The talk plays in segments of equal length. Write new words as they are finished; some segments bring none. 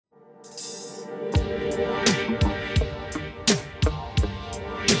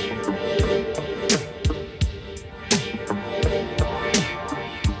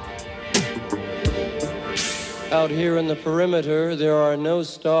Out here in the perimeter, there are no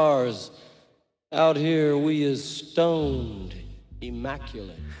stars. Out here, we is stoned,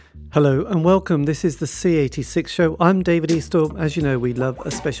 immaculate. Hello and welcome. This is the C86 show. I'm David Easthorpe. As you know, we love a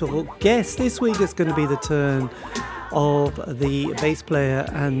special guest. This week it's going to be the turn of the bass player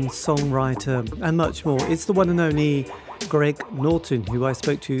and songwriter and much more. It's the one and only Greg Norton, who I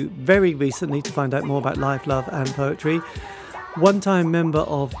spoke to very recently to find out more about life, love and poetry. One-time member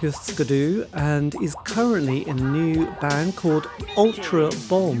of Husker and is currently in a new band called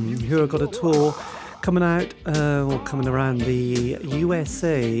UltraBomb, who have got a tour coming around the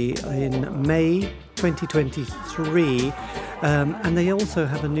USA in May 2023, and they also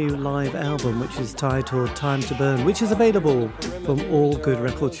have a new live album which is titled Time to Burn, which is available from all good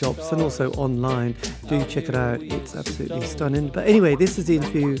record shops and also online. Do check it out, it's absolutely stunning. But anyway, this is the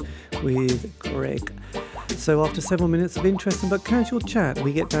interview with Greg. So after several minutes of interesting but casual chat,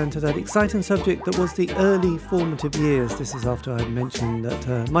 we get down to that exciting subject that was the early formative years. This is after I mentioned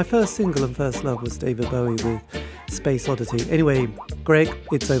that my first single and first love was David Bowie with Space Oddity. Anyway, Greg,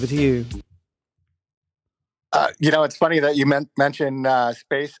 it's over to you. It's funny that you mentioned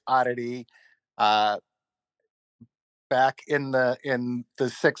Space Oddity. Back in the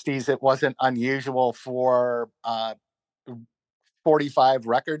 60s, it wasn't unusual for 45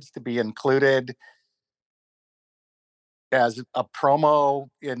 records to be included as a promo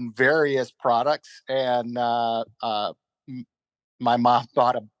in various products, and my mom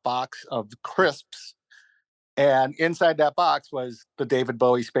bought a box of crisps, and inside that box was the David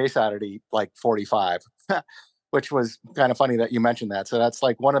Bowie Space Oddity, like 45, which was kind of funny that you mentioned that. So that's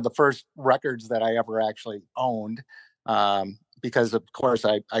like one of the first records that I ever actually owned, because of course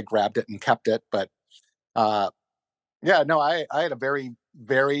I grabbed it and kept it. But I had a very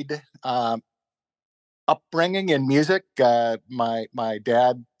varied upbringing in music. My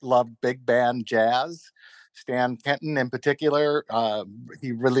dad loved big band jazz, Stan Kenton in particular.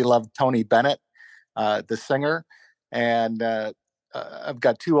 He really loved Tony Bennett, the singer. And I've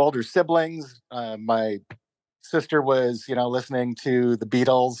got two older siblings. My sister was, listening to the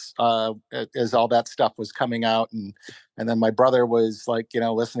Beatles as all that stuff was coming out, and then my brother was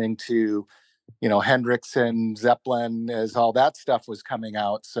listening to, Hendrix and Zeppelin as all that stuff was coming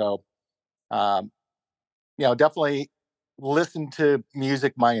out. So definitely listened to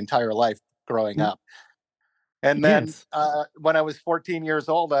music my entire life growing up. And then when I was 14 years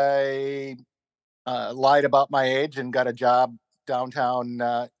old, I lied about my age and got a job downtown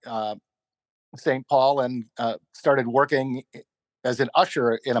St. Paul and started working as an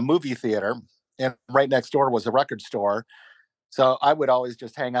usher in a movie theater. And right next door was a record store. So I would always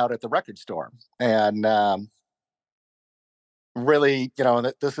just hang out at the record store. And really,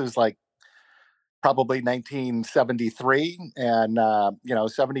 this is like probably 1973 and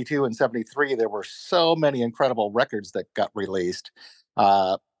 72 and 73, there were so many incredible records that got released.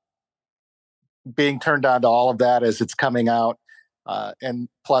 Being turned on to all of that as it's coming out, and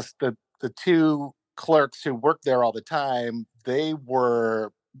plus the two clerks who worked there all the time, they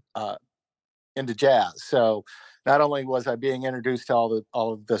were into jazz. So not only was I being introduced to all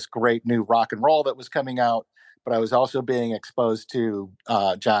of this great new rock and roll that was coming out, but I was also being exposed to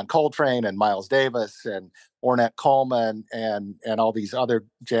John Coltrane and Miles Davis and Ornette Coleman and all these other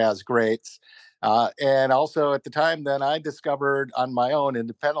jazz greats. And also at the time, then I discovered on my own,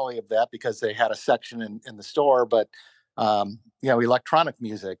 independently of that, because they had a section in the store, but electronic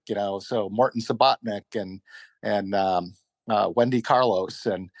music, so Morton Subotnick and Wendy Carlos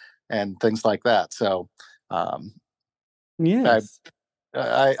and things like that. So yes.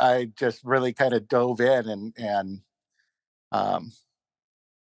 I just really kind of dove in and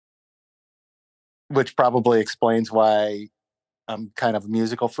which probably explains why I'm kind of a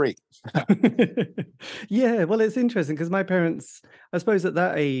musical freak. Yeah, well, it's interesting because my parents, I suppose at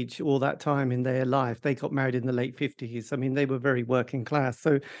that age or that time in their life, they got married in the late 50s. I mean, they were very working class.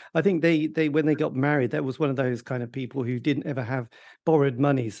 So I think they when they got married, that was one of those kind of people who didn't ever have borrowed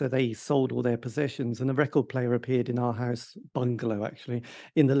money. So they sold all their possessions, and a record player appeared in our house bungalow, actually,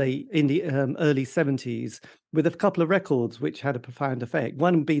 in the early 70s with a couple of records which had a profound effect.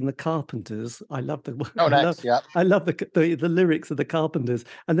 One being the Carpenters. I love the I love the lyrics of the Carpenters.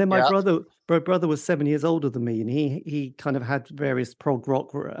 And then my brother was 7 years older than me, and he kind of had various prog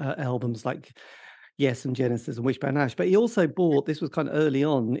rock albums like Yes and Genesis and Wishbone Ash. But he also bought, this was kind of early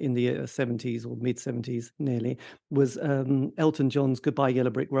on in the 70s or mid 70s nearly, was Elton John's Goodbye Yellow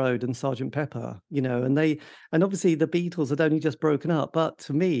Brick Road and Sergeant Pepper, and obviously the Beatles had only just broken up, but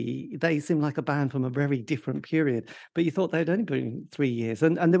to me they seemed like a band from a very different period. But you thought they'd only been 3 years,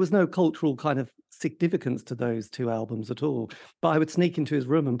 and there was no cultural kind of significance to those two albums at all. But I would sneak into his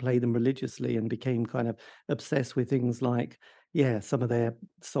room and play them religiously, and became kind of obsessed with things like, yeah, some of their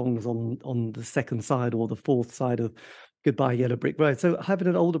songs on the second side or the fourth side of Goodbye Yellow Brick Road. So having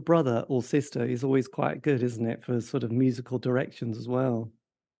an older brother or sister is always quite good, isn't it, for sort of musical directions as well?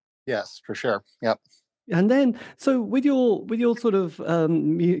 Yes, for sure. Yep. And then, so with your sort of,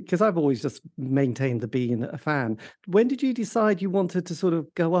 because I've always just maintained the being a fan. When did you decide you wanted to sort of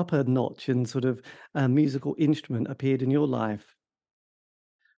go up a notch and sort of a musical instrument appeared in your life?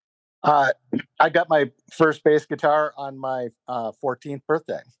 Uh, I got my first bass guitar on my 14th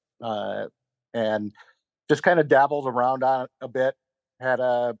birthday, uh, and just kind of dabbled around on it a bit. Had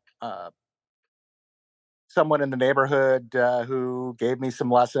a someone in the neighborhood who gave me some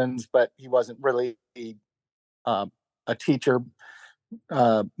lessons, but he wasn't really um, a teacher,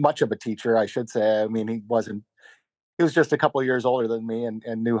 much of a teacher, I should say. I mean, he wasn't. He was just a couple of years older than me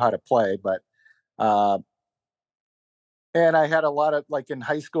and knew how to play. But uh, and I had a lot of, like, in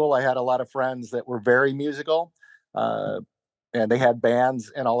high school, I had a lot of friends that were very musical. Uh, and they had bands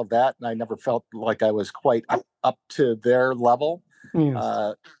and all of that, and I never felt like I was quite up to their level. Yes.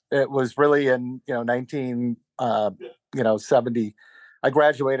 Uh, it was really in 70. I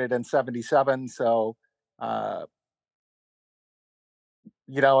graduated in 77, so uh,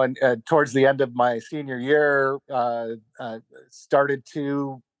 and towards the end of my senior year, started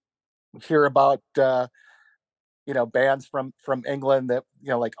to hear about bands from England that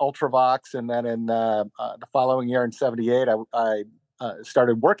like Ultravox, and then in the following year in '78, I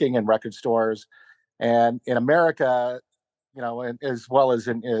started working in record stores, and in America, and as well as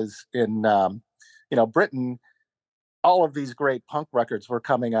in Britain, all of these great punk records were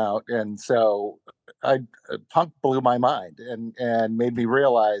coming out, and so punk blew my mind and made me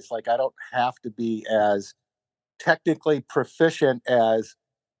realize, like, I don't have to be as technically proficient as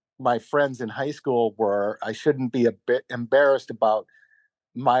my friends in high school were. I shouldn't be a bit embarrassed about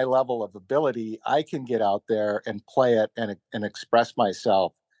my level of ability. I can get out there and play it and express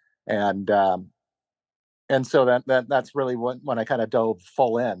myself, and so that's really when I kind of dove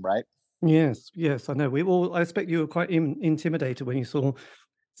full in, right? Yes, yes, I know. I expect you were quite intimidated when you saw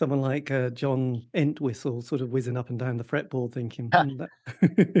someone like John Entwistle sort of whizzing up and down the fretboard, thinking, "Hmm,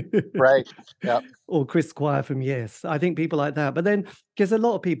 that." Right. Yep. Or Chris Squire from Yes. I think people like that. But then, because a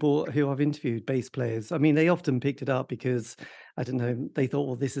lot of people who I've interviewed, bass players, I mean, they often picked it up because, I don't know, they thought,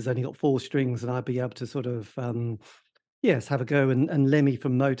 well, this has only got four strings, and I'd be able to sort of yes, have a go. And Lemmy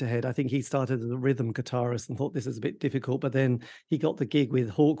from Motorhead, I think he started as a rhythm guitarist and thought this is a bit difficult, but then he got the gig with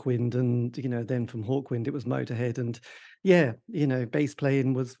Hawkwind, and then from Hawkwind it was Motorhead, and yeah, bass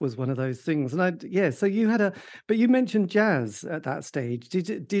playing was one of those things. And yeah, so you had but you mentioned jazz at that stage.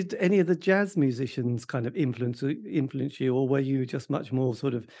 Did any of the jazz musicians kind of influence you, or were you just much more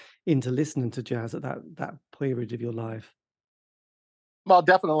sort of into listening to jazz at that period of your life? Well,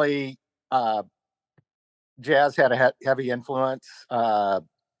 definitely, uh, jazz had a heavy influence. The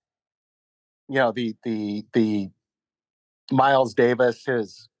Miles Davis,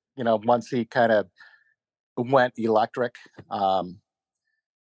 his, once he kind of went electric, um,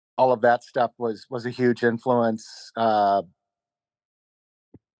 all of that stuff was a huge influence.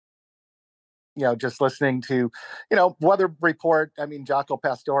 Just listening to, Weather Report. I mean, Jaco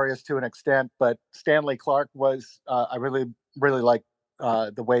Pastorius to an extent, but Stanley Clark was. I really, really like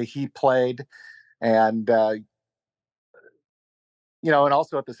the way he played, and and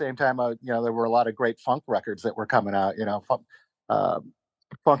also at the same time, there were a lot of great funk records that were coming out. Uh,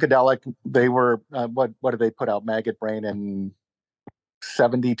 Funkadelic. They were what did they put out? Maggot Brain in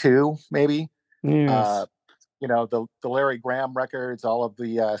 '72, maybe. Uh, Yes. the Larry Graham records, all of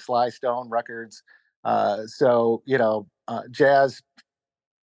the Sly Stone records. So jazz,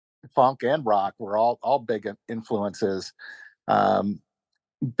 funk, and rock were all big influences. Um,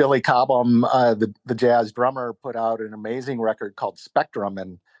 Billy Cobham, the jazz drummer, put out an amazing record called Spectrum,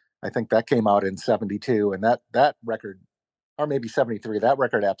 and I think that came out in '72. And that record, or maybe '73, that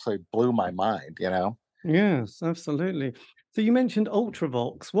record absolutely blew my mind. Yes, absolutely. So you mentioned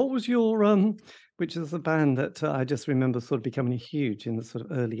Ultravox. What was your which is a band that I just remember sort of becoming huge in the sort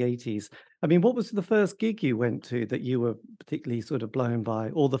of early 80s. I mean, what was the first gig you went to that you were particularly sort of blown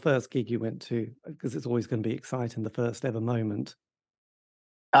by, or the first gig you went to? Because it's always going to be exciting, the first ever moment.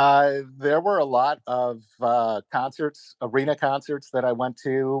 There were a lot of concerts, arena concerts that I went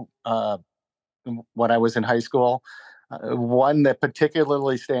to when I was in high school. One that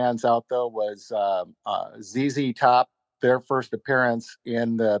particularly stands out, though, was ZZ Top. Their first appearance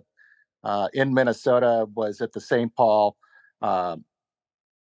in Minnesota was at the St. Paul uh,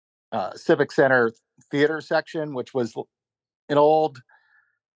 Civic Center theater section, which was an old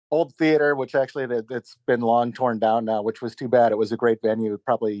old theater, which actually it's been long torn down now, which was too bad. It was a great venue. It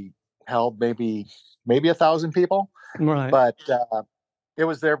probably held maybe 1,000 people, Right. but it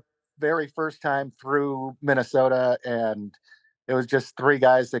was their very first time through Minnesota, and it was just three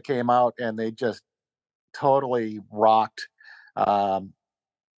guys that came out, and they just totally rocked. Um,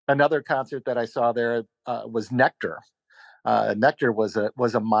 Another concert that I saw there was Nectar. Nectar was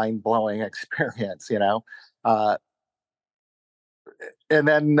a mind blowing experience, you know. Uh, and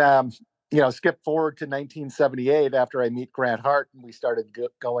then skip forward to 1978 after I meet Grant Hart, and we started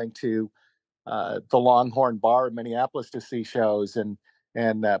going to the Longhorn Bar in Minneapolis to see shows, and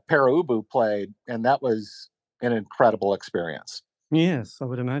Para Ubu played, and that was an incredible experience. Yes, I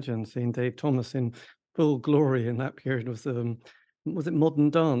would imagine seeing Dave Thomas in full glory in that period was it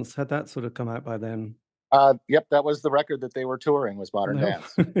Modern Dance? Had that sort of come out by then? Yep, that was the record that they were touring, was Modern No.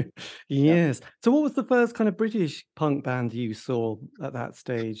 Dance. Yeah. Yes. So what was the first kind of British punk band you saw at that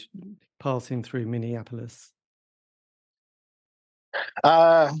stage passing through Minneapolis?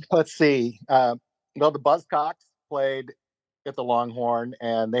 Let's see. Well, the Buzzcocks played at the Longhorn,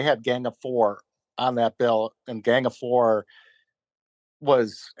 and they had Gang of Four on that bill, and Gang of Four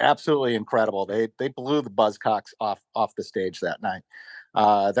was absolutely incredible. They blew the Buzzcocks off the stage that night.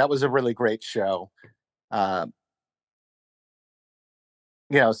 That was a really great show. Uh,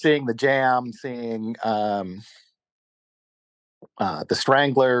 seeing the Jam, seeing the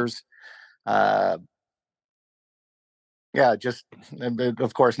Stranglers. Uh, yeah, just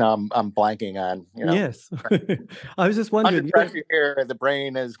of course now I'm blanking on Yes. I was just under wondering, pressure here. The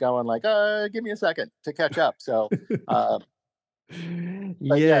brain is going like, give me a second to catch up. So, but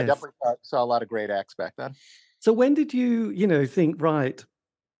yeah, yes. definitely saw a lot of great acts back then. So when did you think, right,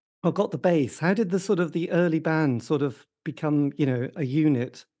 I've got the bass. How did the sort of the early band sort of become, a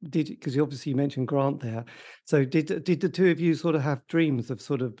unit? Did because you obviously mentioned Grant there. So did the two of you sort of have dreams of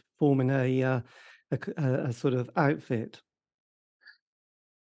sort of forming a sort of outfit?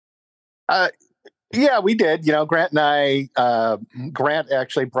 Uh, Yeah, we did. Grant and I, Grant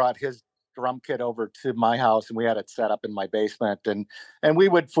actually brought his drum kit over to my house, and we had it set up in my basement, and we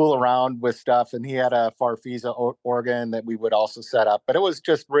would fool around with stuff. And he had a Farfisa organ that we would also set up, but it was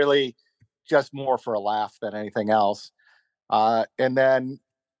just really just more for a laugh than anything else. And then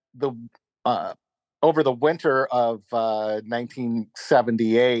the uh, over the winter of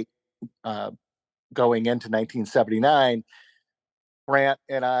 1978, uh, going into 1979. Grant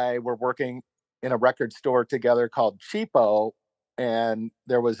and I were working in a record store together called Cheapo, and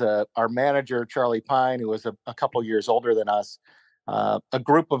there was our manager Charlie Pine, who was a couple years older than us. A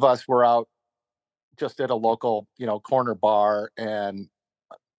group of us were out just at a local, corner bar, and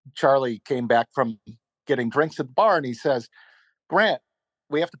Charlie came back from getting drinks at the bar, and he says, "Grant,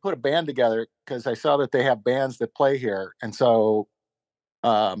 we have to put a band together because I saw that they have bands that play here." And so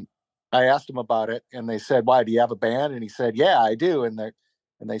um, I asked him about it, and they said, "Why? Do you have a band?" And he said, "Yeah, I do." And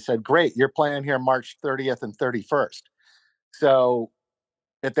they said, "Great, you're playing here March 30th and 31st." So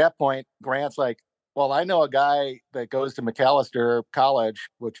at that point, Grant's like, "Well, I know a guy that goes to McAllister College,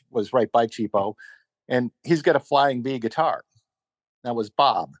 which was right by Cheapo, and he's got a Flying V guitar." That was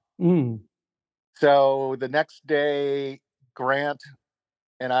Bob. Mm. So the next day, Grant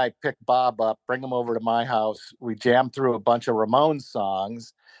and I pick Bob up, bring him over to my house. We jam through a bunch of Ramones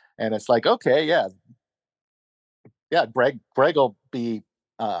songs, and it's like, okay, yeah, Greg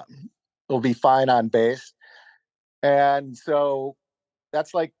uh, will be fine on bass. And so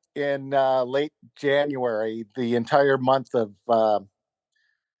that's like in late January, the entire month of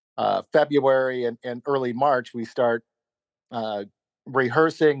February and early March, we start uh,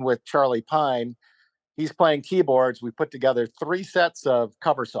 rehearsing with Charlie Pine. He's playing keyboards. We put together 3 sets of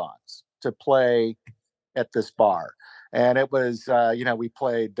cover songs to play at this bar. And it was, we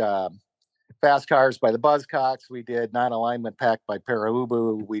played Fast Cars by the Buzzcocks. We did Non Alignment Pact by Para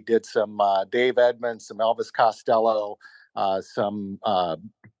Ubu. We did some Dave Edmunds, some Elvis Costello, some uh,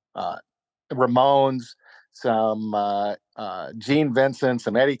 Ramones, some Gene Vincent,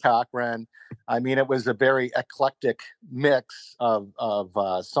 some Eddie Cochran. I mean, it was a very eclectic mix of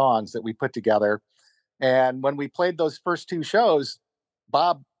songs that we put together. And when we played those first 2 shows,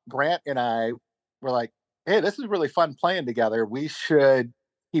 Bob Grant and I were like, "Hey, this is really fun playing together. We should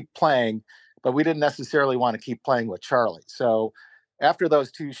keep playing," but we didn't necessarily want to keep playing with Charlie. So after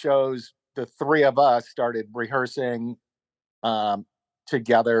those 2 shows, the three of us started rehearsing um,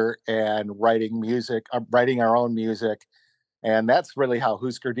 together and writing our own music. And that's really how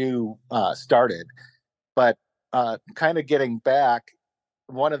Husker Du started. But kind of getting back,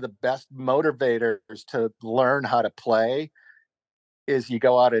 one of the best motivators to learn how to play is you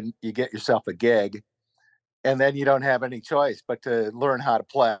go out and you get yourself a gig. and then you don't have any choice but to learn how to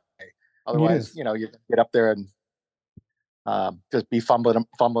play. Otherwise, Yes. you get up there and just be fumbling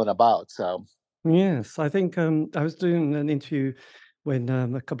about. So Yes, I think I was doing an interview when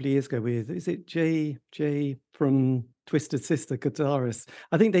a couple of years ago with, is it J from Twisted Sister guitarist?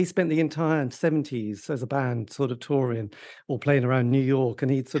 I think they spent the entire 70s as a band sort of touring or playing around New York,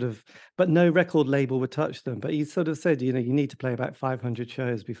 and he'd sort of, but no record label would touch them. But he sort of said, you need to play about 500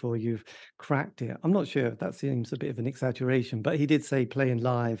 shows before you've cracked it. I'm not sure if that seems a bit of an exaggeration, but he did say playing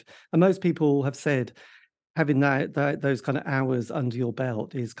live. And most people have said having those kind of hours under your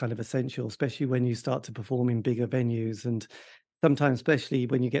belt is kind of essential, especially when you start to perform in bigger venues. And sometimes, especially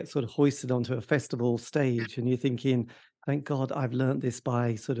when you get sort of hoisted onto a festival stage and you're thinking, thank God I've learnt this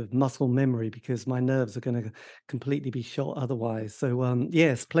by sort of muscle memory, because my nerves are going to completely be shot otherwise. So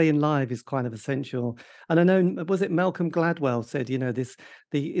yes, playing live is kind of essential. And I know, was it Malcolm Gladwell said,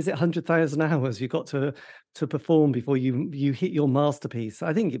 is it 100,000 hours you got to perform before you hit your masterpiece?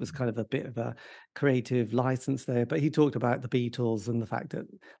 I think it was kind of a bit of a creative license there, but he talked about the Beatles and the fact that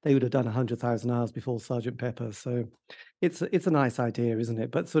they would have done 100,000 hours before Sergeant Pepper. So it's a nice idea, isn't it?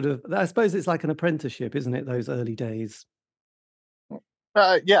 But sort of, I suppose it's like an apprenticeship, isn't it? Those early days.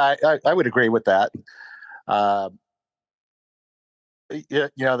 yeah, I would agree with that. Uh,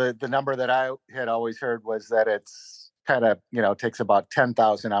 the number that I had always heard was that it's kind of takes about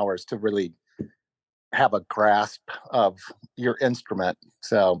 10,000 hours to really have a grasp of your instrument.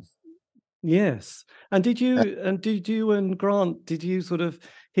 So Yes. And did you and Grant, did you sort of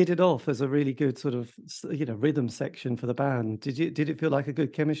hit it off as a really good sort of, rhythm section for the band? Did it feel like a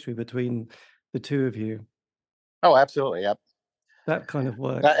good chemistry between the two of you? oh, absolutely, yep. That kind of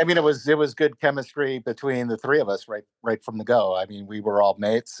work. I mean, it was good chemistry between the three of us right from the go. I mean, we were all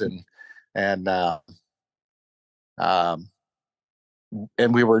mates, and um,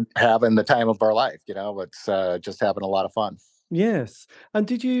 and we were having the time of our life. It's just having a lot of fun. Yes. And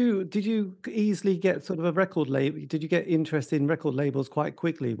did you easily get sort of a record label? Did you get interested in record labels quite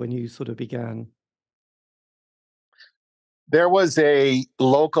quickly when you sort of began? There was a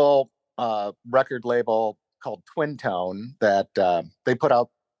local record label called Twin Tone that they put out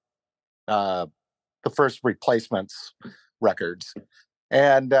uh, the first Replacements records,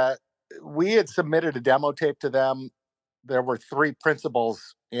 and we had submitted a demo tape to them. There were three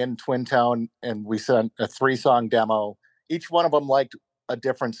principals in Twin Town, and we sent a 3-song demo. Each one of them liked a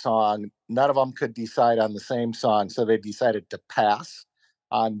different song. None of them could decide on the same song, so they decided to pass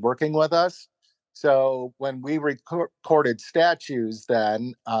on working with us. So when we recorded Statues,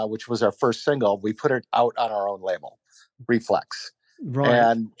 then, which was our first single, we put it out on our own label, Reflex. Right.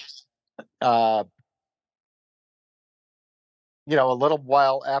 And, uh, a little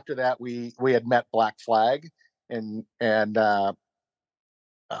while after that, we had met Black Flag, and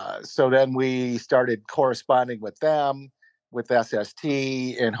so then we started corresponding with them, with SST,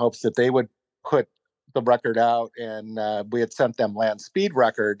 in hopes that they would put the record out. And we had sent them Land Speed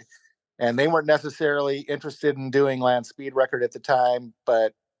Record, and they weren't necessarily interested in doing Land Speed Record at the time.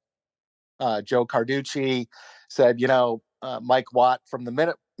 But Joe Carducci said, Mike Watt from the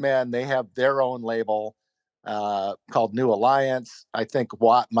Minutemen, they have their own label called New Alliance. I think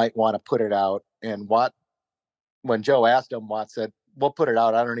Watt might want to put it out. And Watt, when Joe asked him, Watt said, "We'll put it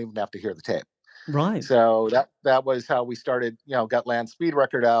out. I don't even have to hear the tape." Right. So that was how we started. Got Land Speed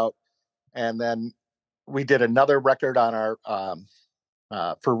Record out, and then we did another record on our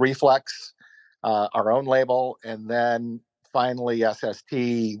for Reflex, our own label, and then finally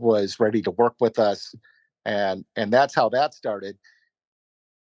SST was ready to work with us, and that's how that started.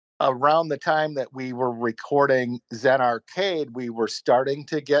 Around the time that we were recording Zen Arcade, we were starting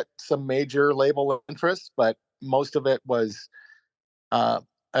to get some major label interest, but most of it was, I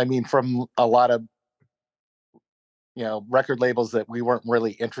mean, from a lot of record labels that we weren't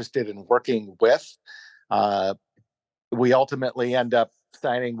really interested in working with. Uh, we ultimately end up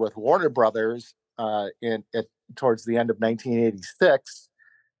signing with Warner Brothers towards the end of 1986,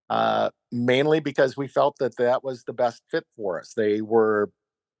 mainly because we felt that was the best fit for us. They weren't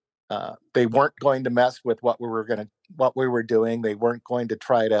going to mess with what we were doing. They weren't going to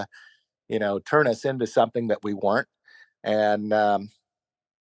try to turn us into something that we weren't. And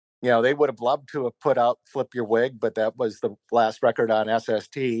they would have loved to have put out Flip Your Wig, but that was the last record on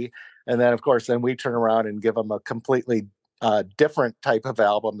SST. And then, of course, then we turn around and give them a completely different type of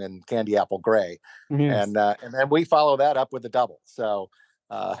album in Candy Apple Gray. Yes. And then we follow that up with a double. So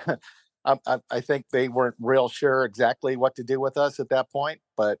uh, I think they weren't real sure exactly what to do with us at that point.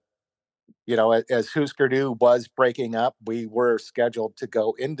 But, as Husker Du was breaking up, we were scheduled to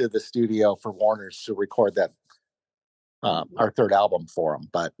go into the studio for Warner's to record that our third album for them.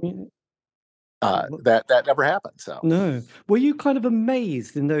 But that never happened. So No. Were you kind of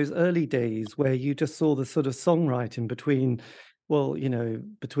amazed in those early days where you just saw the sort of songwriting between, well,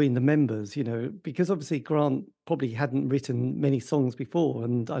 between the members, because obviously Grant probably hadn't written many songs before,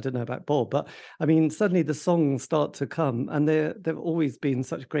 and I don't know about Bob, but I mean, suddenly the songs start to come, and there've always been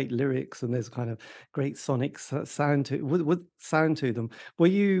such great lyrics, and there's kind of great sonic sound to with sound to them. Were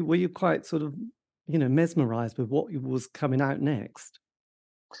you quite sort of mesmerized with what was coming out next?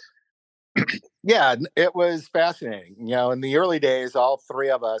 yeah, it was fascinating. In the early days, all three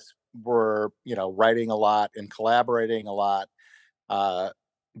of us were, writing a lot and collaborating a lot. Uh,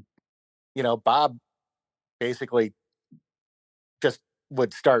 Bob basically just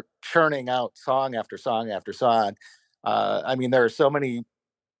would start churning out song after song after song. I mean, there are so many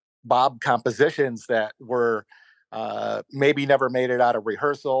Bob compositions that were maybe never made it out of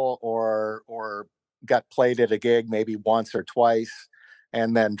rehearsal or got played at a gig maybe once or twice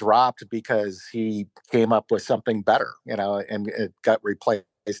and then dropped because he came up with something better, and it got replaced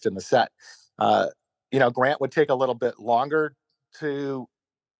in the set. Uh, Grant would take a little bit longer to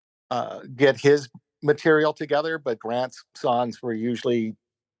get his material together, but Grant's songs were usually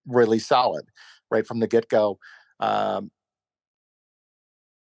really solid right from the get go. Um,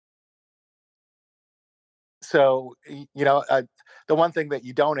 the one thing that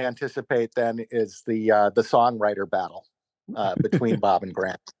you don't anticipate then is the songwriter battle between Bob and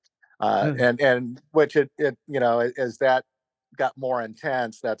Grant, Yeah. and which it as that got more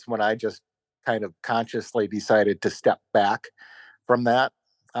intense, that's when I just kind of consciously decided to step back from that.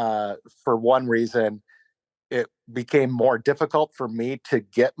 For one reason, it became more difficult for me to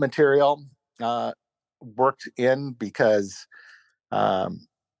get material uh, worked in because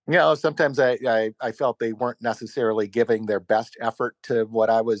sometimes I felt they weren't necessarily giving their best effort to what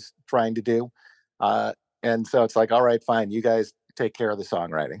I was trying to do. Uh, and so it's like, all right, fine, you guys take care of the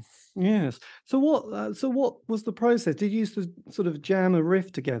songwriting. Yes. So what was the process? Did you used to sort of jam a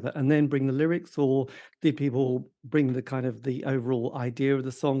riff together and then bring the lyrics, or did people bring the kind of the overall idea of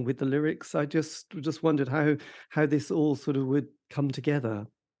the song with the lyrics? I just wondered how this all sort of would come together.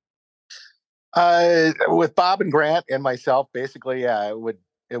 With Bob and Grant and myself, basically, yeah,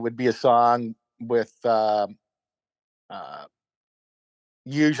 it would be a song with uh,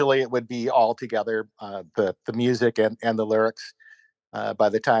 usually it would be all together, the music and the lyrics. By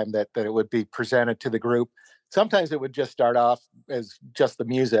the time that it would be presented to the group, sometimes it would just start off as just the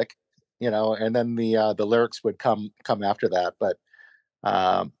music, and then the lyrics would come after that. But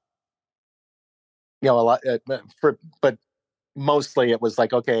um, a lot but mostly it was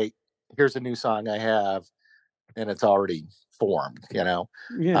like, okay, here's a new song I have, and it's already formed.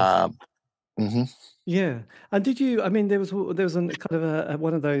 Yes. Um, mhm. Yeah. And did you? I mean, there was a kind of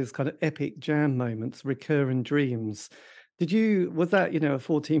one of those kind of epic jam moments, recurring dreams. Did you? Was that a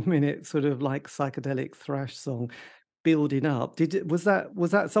 14-minute sort of like psychedelic thrash song? Building up. Was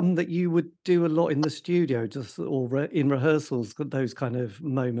that something that you would do a lot in the studio, just or in rehearsals, those kind of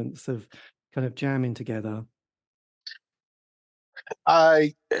moments of kind of jamming together?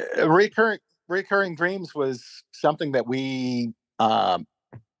 I recurring dreams was something that we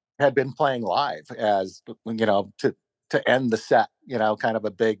had been playing live as to end the set, kind of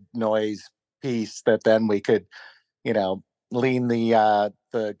a big noise piece that then we could, you know, lean the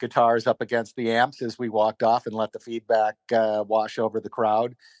guitars up against the amps as we walked off and let the feedback wash over the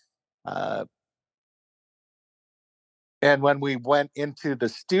crowd. Uh, and when we went into the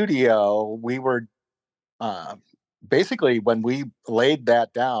studio, we were uh, basically when we laid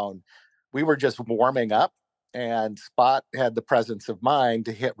that down, we were just warming up, and Spot had the presence of mind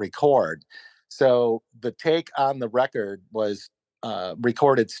to hit record. So the take on the record was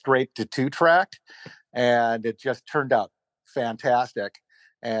recorded straight to 2 track, and it just turned out fantastic.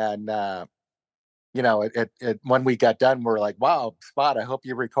 And when we got done, we're like, "Wow, Spot! I hope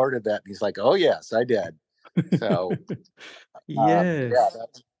you recorded that." And he's like, "Oh yes, I did." So yeah, Yes.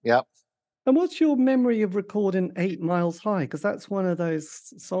 yep. And what's your memory of recording 8 Miles High? Because that's one of those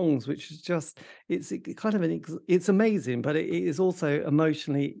songs which is just kind of it's amazing, but it is also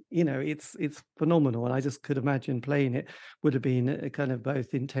emotionally, it's phenomenal. And I just could imagine playing it would have been a kind of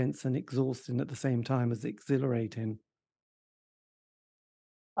both intense and exhausting at the same time as exhilarating.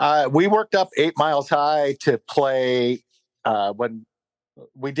 We worked up 8 Miles High to play when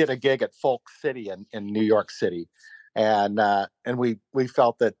we did a gig at Folk City in New York City, and we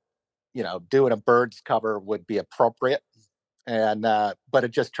felt that doing a Birds cover would be appropriate, and but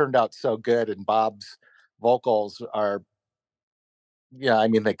it just turned out so good, and Bob's vocals are, yeah, I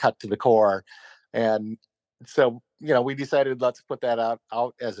mean, they cut to the core, and so we decided, let's put that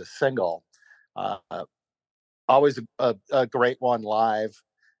out as a single. Uh, Always a great one live,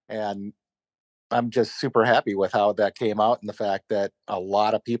 and I'm just super happy with how that came out, and the fact that a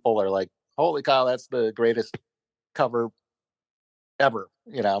lot of people are like, "Holy cow, that's the greatest cover ever,"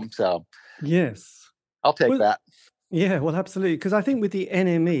 So Yes. I'll take Well, that. yeah, well, absolutely. Because I think with the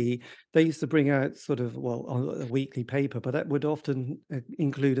NME, they used to bring out sort of, well, on a weekly paper, but that would often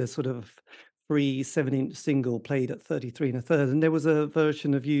include a sort of free 7-inch single played at 33 and a third. And there was a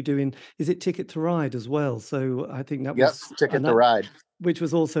version of you doing, is it Ticket to Ride as well? So I think that was, Yes, and Ticket to that, Ride. which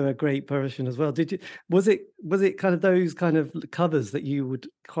was also a great version as well. Was it kind of those kind of covers that you would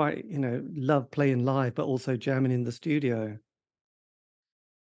quite, love playing live, but also jamming in the studio?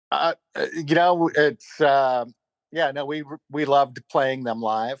 It's yeah, no, we loved playing them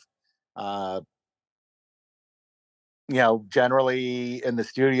live. Uh, Generally in the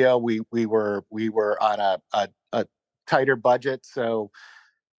studio, we were on a tighter budget, so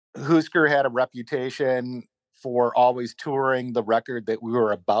Husker had a reputation for always touring the record that we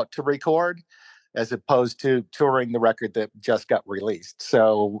were about to record, as opposed to touring the record that just got released.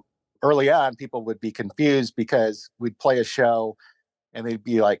 So early on, people would be confused because we'd play a show and they'd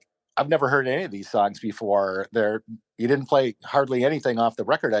be like, "I've never heard any of these songs before. You didn't play hardly anything off the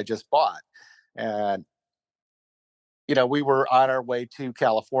record I just bought." And we were on our way to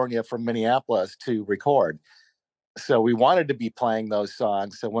California from Minneapolis to record. So we wanted to be playing those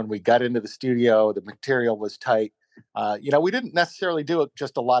songs. So when we got into the studio, the material was tight. We didn't necessarily do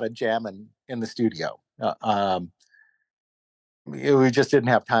just a lot of jamming in the studio. We just didn't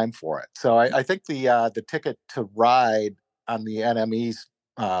have time for it. So I think the Ticket to Ride on the NME's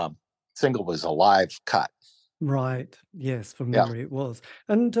single was a live cut. Right. Yes, from Yeah, memory it was.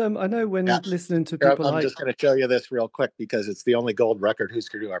 And I know yeah. when listening to Here, people I'm like, just going to show you this real quick because it's the only gold record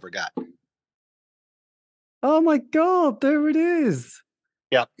Husker Du ever got. oh my God, there it is.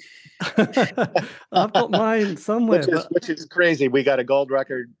 Yeah, I've got mine somewhere, which is but which is crazy. We got a gold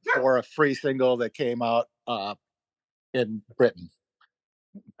record for a free single that came out in Britain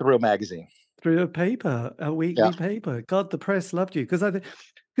through a magazine. through a Yeah. weekly paper. God, the press loved you because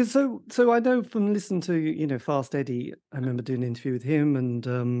so I know from listening to Fast Eddie. I remember doing an interview with him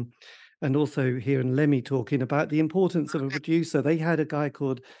and also hearing Lemmy talking about the importance of a producer. They had a guy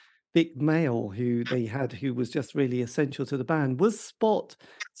called Vic Mail who was just really essential to the band. Was Spot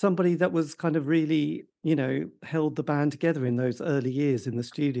somebody that was kind of really held the band together in those early years in the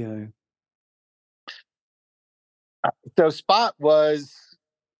studio? So Spot was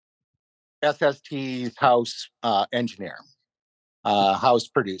SST's house engineer, house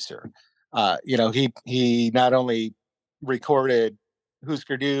producer. He not only recorded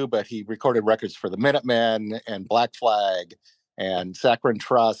Husker Du, but he recorded records for the Minutemen and Black Flag and Saccharine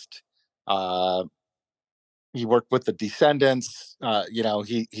Trust. Uh, he worked with the Descendants.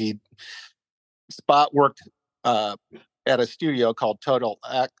 He Spot worked uh, at a studio called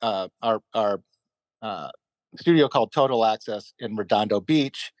our studio called Total Access in Redondo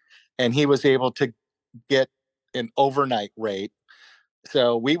Beach, and he was able to get an overnight rate.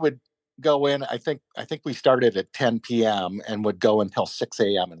 So we would go in. I think we started at 10 p.m. and would go until 6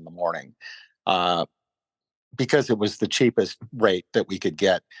 a.m. in the morning, uh, because it was the cheapest rate that we could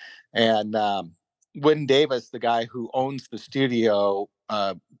get. And Wynn Davis, the guy who owns the studio,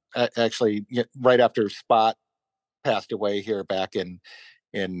 actually right after Spot passed away here back in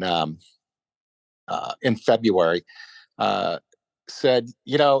in February, uh, said,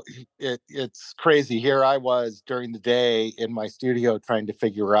 it's crazy. Here I was during the day in my studio trying to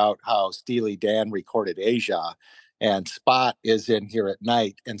figure out how Steely Dan recorded Asia, and Spot is in here at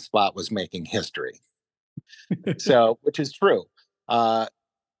night, and Spot was making history. So, which is true. Uh,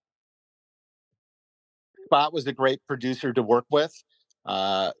 Spot was a great producer to work with.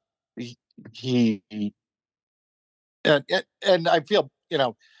 Uh, he, he and I feel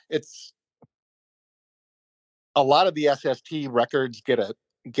it's a lot of the SST records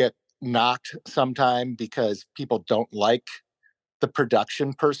get knocked sometime because people don't like the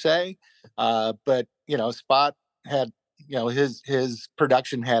production per se. But Spot had his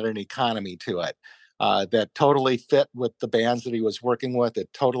production had an economy to it that totally fit with the bands that he was working with. It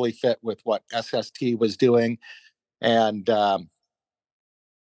totally fit with what SST was doing, and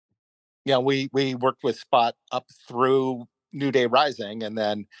we worked with Spot up through New Day Rising, and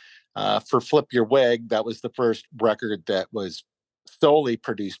then for Flip Your Wig, that was the first record that was solely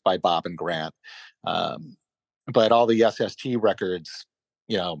produced by Bob and Grant. Um, but all the SST records,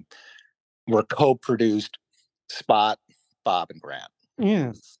 you know, were co-produced Spot, Bob, and Grant.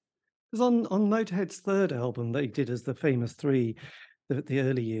 Yes. Because on Motorhead's third album they did as the famous three, the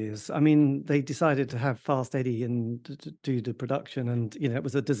early years, I mean, they decided to have Fast Eddie and to do the production, and it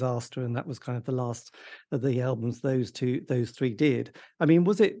was a disaster, and that was kind of the last of the albums those three did. I mean,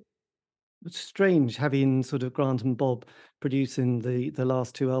 was it strange having sort of Grant and Bob producing the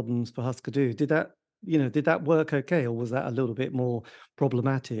last two albums for Husker Du. Did that work okay, or was that a little bit more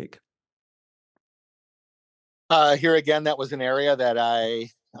problematic? Here again, that was an area that I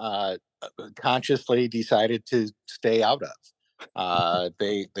consciously decided to stay out of.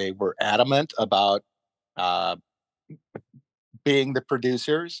 They were adamant about uh, being the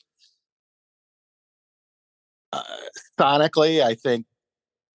producers. Uh, Sonically, I think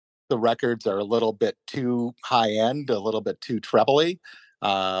the records are a little bit too high end, a little bit too trebly.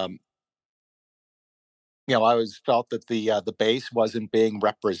 Um, I always felt that the bass wasn't being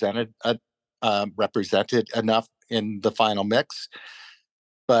represented enough in the final mix.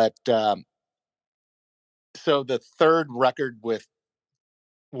 But so the third record with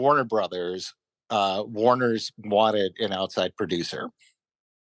Warner Brothers, Warner's wanted an outside producer,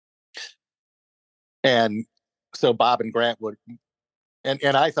 and so Bob and Grant would, and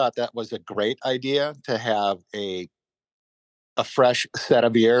I thought that was a great idea to have a fresh set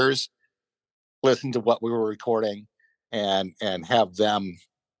of ears listen to what we were recording and have them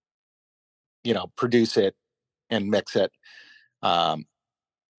produce it and mix it. um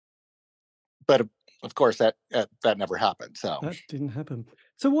but of course that never happened, so That didn't happen.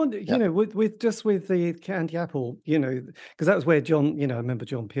 So what, yeah. with the Candy Apple, because that was where John, I remember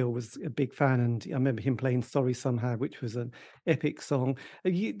John Peel was a big fan, and I remember him playing Sorry Somehow, which was an epic song.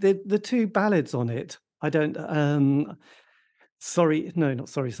 The two ballads on it, I don't, sorry, no, not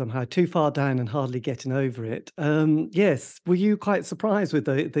Sorry Somehow, Too Far Down and Hardly Getting Over It. Yes, were you quite surprised with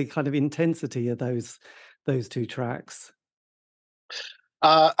the kind of intensity of those two tracks?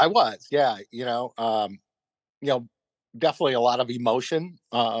 I was, yeah. You know definitely a lot of emotion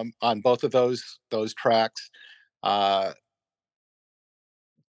on both of those tracks. uh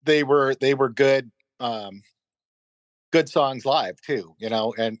they were good songs live too,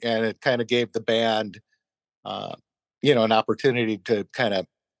 and it kind of gave the band uh an opportunity to kind of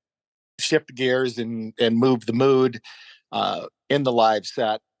shift gears and move the mood in the live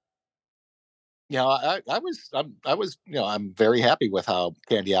set. I'm very happy with how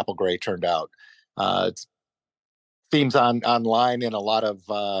Candy Apple Gray turned out. It seems online in a lot of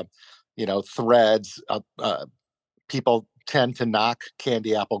threads. People tend to knock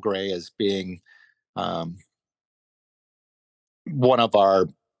Candy Apple Gray as being um, one of our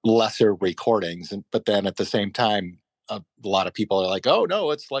lesser recordings, but then at the same time, a lot of people are like, "Oh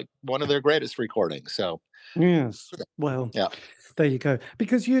no, it's like one of their greatest recordings." So Yes. Well, yeah. there you go.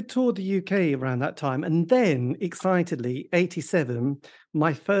 Because you toured the UK around that time, and then excitedly, 87,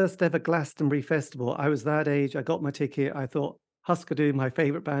 my first ever Glastonbury festival. I was that age. I got my ticket. I thought, Husker Du, my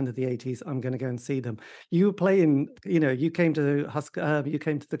favorite band of the 80s. I'm going to go and see them. You were playing, you came to Husker, you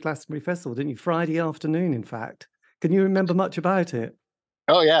came to the Glastonbury Festival, didn't you? Friday afternoon, in fact. Can you remember much about it?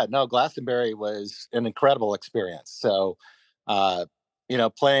 Oh yeah, no, Glastonbury was an incredible experience. So, uh,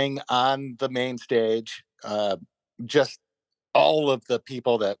 playing on the main stage, just all of the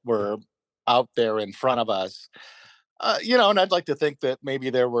people that were out there in front of us, and I'd like to think that maybe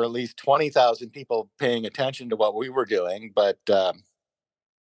there were at least 20,000 people paying attention to what we were doing. But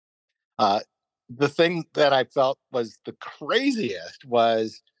uh, the thing that I felt was the craziest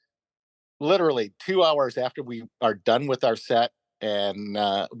was literally 2 hours after we are done with our set and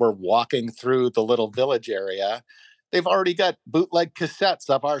we're walking through the little village area, they've already got bootleg cassettes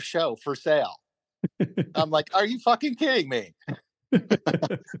of our show for sale. I'm like, are you fucking kidding me?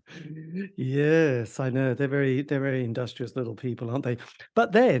 Yes, I know. They're very industrious little people, aren't they?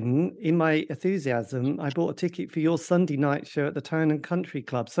 But then, in my enthusiasm, I bought a ticket for your Sunday night show at the Town and Country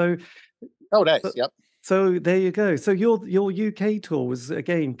Club. Oh, nice. So, Yep. so there you go. So your UK tour was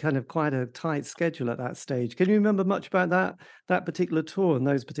again kind of quite a tight schedule at that stage. Can you remember much about that particular tour and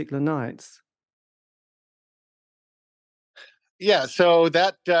those particular nights? Yeah. So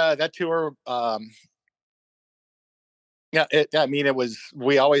that tour, yeah, I mean, it was.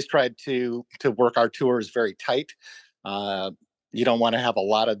 We always tried to work our tours very tight. Uh, you don't want to have a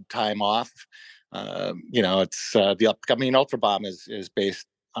lot of time off. It's the upcoming UltraBomb is based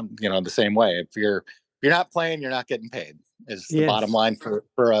on the same way. If you're not playing, you're not getting paid. Is the bottom Yes. line for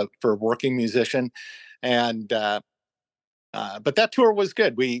a working musician, and but that tour was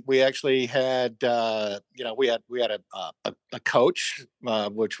good. We actually had we had a coach,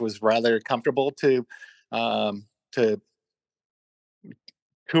 which was rather comfortable to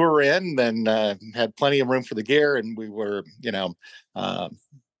tour in, and had plenty of room for the gear, and we were uh,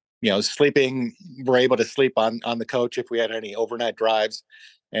 sleeping. We're able to sleep on the coach if we had any overnight drives,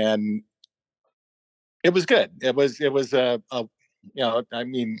 and it was good. It was a I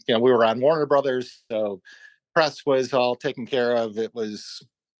mean, we were on Warner Brothers, so press was all taken care of. It was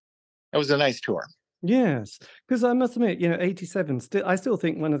It was a nice tour. Yes, because I must admit, 87, I still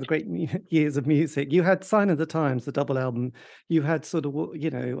think one of the great years of music. You had Sign of the Times, the double album. You had sort of,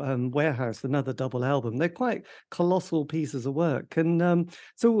 Warehouse, another double album. They're quite colossal pieces of work. And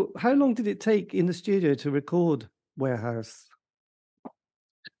so how long did it take in the studio to record Warehouse?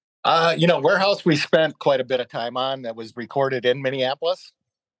 Warehouse we spent quite a bit of time on. That was recorded in Minneapolis.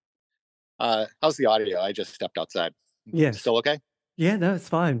 How's the audio? I just stepped outside. Yes. Still okay? Yeah, no, it's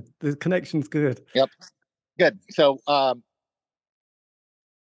fine. The connection's good. Yep. Good. So, so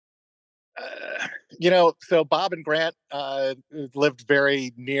Bob and Grant lived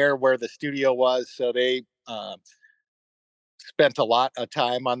very near where the studio was, so they spent a lot of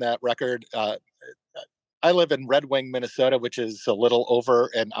time on that record. I live in Red Wing, Minnesota, which is a little over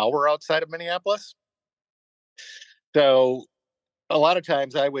an hour outside of Minneapolis. So a lot of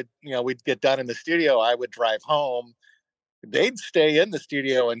times we'd get done in the studio. I would drive home. They'd stay in the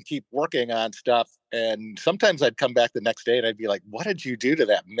studio and keep working on stuff. And sometimes I'd come back the next day and I'd be like, what did you do to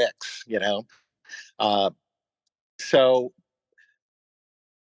that mix? So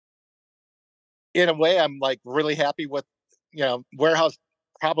in a way, I'm like really happy with, Warehouse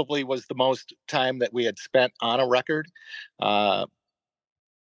probably was the most time that we had spent on a record. I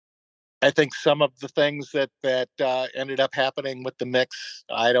think some of the things that ended up happening with the mix,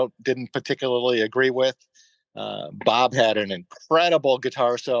 didn't particularly agree with. Bob had an incredible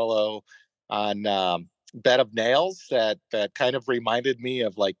guitar solo on "Bed of Nails" that kind of reminded me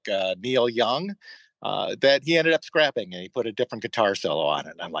of like Neil Young. That he ended up scrapping, and he put a different guitar solo on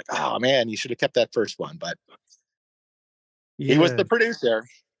it. And I'm like, oh man, you should have kept that first one, but he was the Yeah. producer,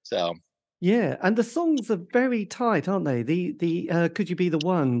 so. Yeah, and the songs are very tight, aren't they? The Could You Be the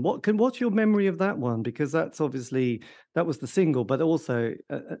One? What's your memory of that one? Because that's obviously that was the single, but also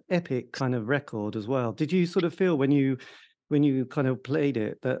an epic kind of record as well. Did you sort of feel when you kind of played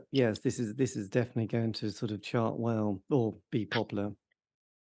it that yes, this is definitely going to sort of chart well or be popular?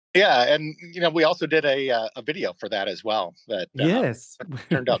 Yeah, and we also did a video for that as well that Yes.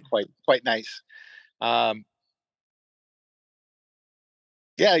 turned out quite nice. Um,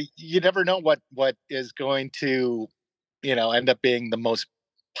 yeah, you never know what is going to end up being the most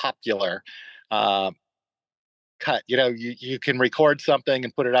popular uh, cut. You can record something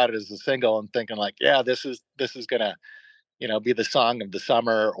and put it out as a single and thinking like, yeah, this is gonna be the song of the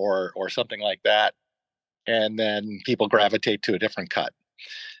summer or something like that, and then people gravitate to a different cut.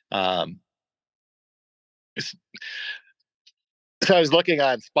 Um, so I was looking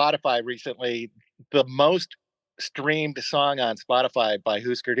on Spotify recently. The most streamed song on Spotify by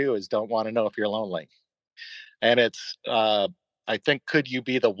Husker Du is "Don't Want to Know If You're Lonely," and it's I think "Could You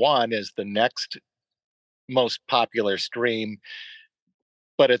Be the One" is the next most popular stream,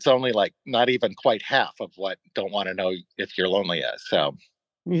 but it's only like not even quite half of what "Don't Want to Know If You're Lonely" is. So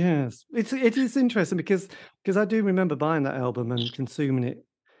Yes. It is interesting because I do remember buying that album and consuming it.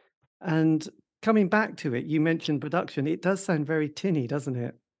 And coming back to it, you mentioned production. It does sound very tinny, doesn't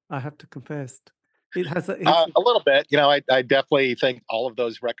it? I have to confess. It has it's a little bit, I definitely think all of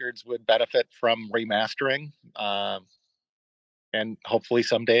those records would benefit from remastering, and hopefully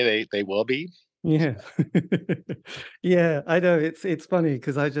someday they will be. yeah. Yeah, I know. It's funny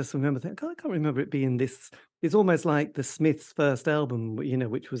because I just remember thinking, I can't remember it being this. It's almost like the Smiths' first album,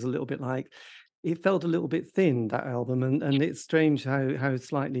 which was a little bit like it felt a little bit thin, that album, and it's strange how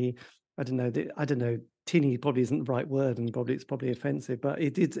slightly I don't know, tinny probably isn't the right word, and probably it's probably offensive, but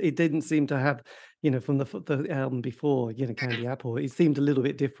it didn't seem to have, from the album before, Candy Apple, it seemed a little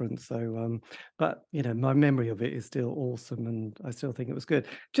bit different. So but my memory of it is still awesome, and I still think it was good.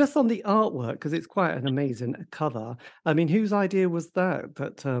 Just on the artwork, because it's quite an amazing cover. I mean, whose idea was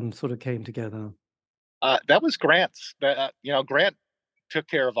that sort of came together? That was Grant's. Grant took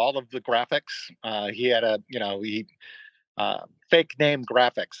care of all of the graphics. He had he fake name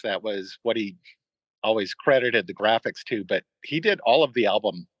graphics. That was what he always credited the graphics to. But he did all of the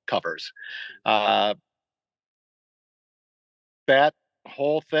album covers. Uh, that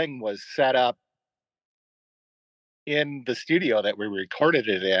whole thing was set up in the studio that we recorded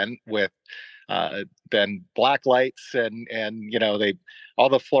it in with then black lights and they all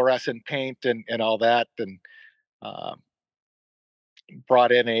the fluorescent paint and all that, and uh,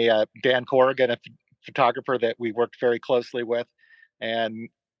 brought in a Dan Corrigan, a photographer that we worked very closely with, and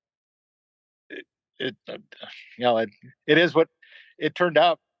it it is what it turned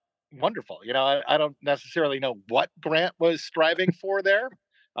out wonderful. I don't necessarily know what Grant was striving for there,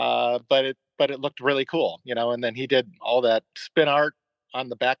 but it looked really cool. And then he did all that spin art on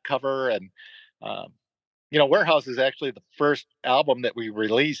the back cover, and um, Warehouse is actually the first album that we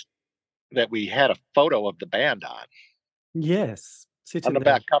released that we had a photo of the band on Yes, on sitting the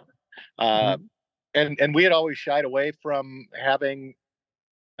there. back cover. uh, and we had always shied away from having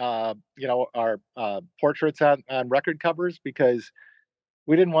our portraits on record covers because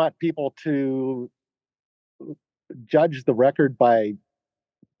we didn't want people to judge the record by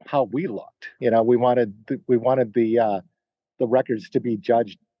how we looked. We wanted the records to be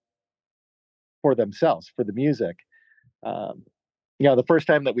judged for themselves, for the music. Um, the first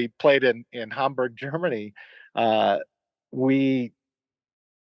time that we played in Hamburg, Germany, uh, we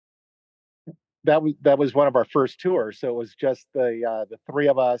that was one of our first tours. So it was just the three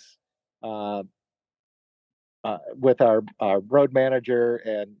of us, uh, with our road manager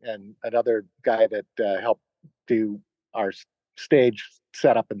and another guy that helped do our stage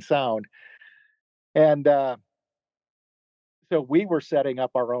setup and sound. And so we were setting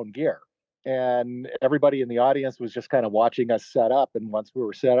up our own gear, and everybody in the audience was just kind of watching us set up. And once we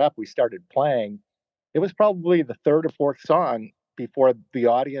were set up, we started playing. It was probably the third or fourth song before the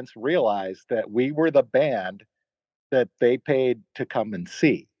audience realized that we were the band that they paid to come and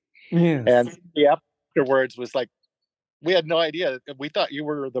see. Yes. And afterwards was like, we had no idea. We thought you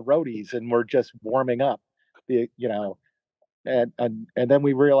were the roadies and we're just warming up. The you know, and then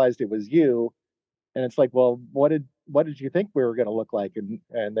we realized it was you. And it's like, well, what did you think we were going to look like?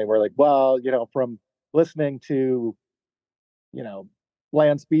 And they were like, well, from listening to you know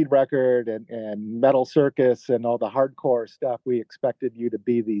Land Speed Record and Metal Circus and all the hardcore stuff, we expected you to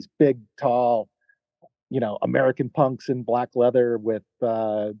be these big, tall, American punks in black leather with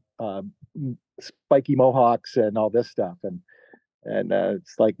spiky mohawks and all this stuff. And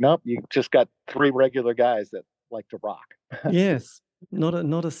it's like, nope, you just got three regular guys that like to rock. Yes.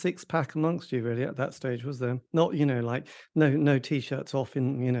 Not a six pack amongst you really at that stage, was there? Not, like no t-shirts off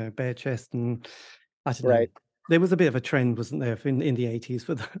in, bare chest, and I don't know. Right. There was a bit of a trend, wasn't there, in the 80s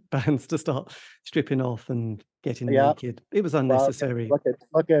for the bands to start stripping off and getting Yeah. naked. It was Well, unnecessary.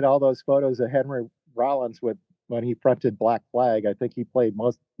 look at all those photos of Henry Rollins with when he fronted Black Flag. I think he played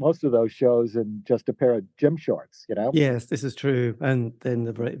most of those shows in just a pair of gym shorts. Yes, this is true, and then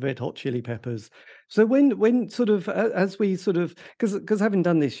the Red Hot Chili Peppers. So when sort of as we sort of because having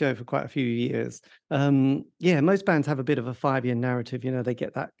done this show for quite a few years, yeah, most bands have a bit of a 5-year narrative. They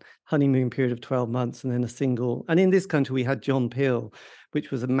get that honeymoon period of 12 months and then a single. And in this country, we had John Peel,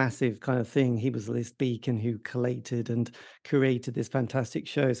 which was a massive kind of thing. He was this beacon who collated and curated this fantastic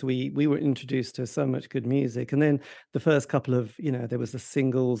show. So we were introduced to so much good music, and then the first couple of there was the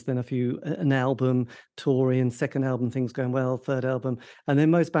singles, then an album touring, second album, things going well, third album, and then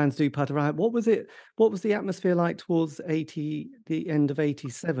most bands do putter out. What was the atmosphere like towards the end of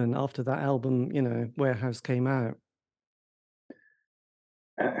 87 after that album, Warehouse came out?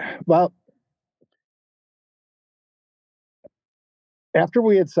 Well, after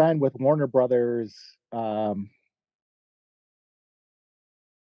we had signed with Warner Brothers,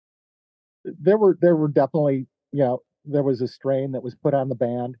 there were definitely there was a strain that was put on the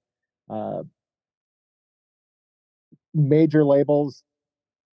band. Uh, Major labels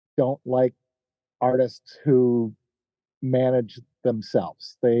don't like artists who manage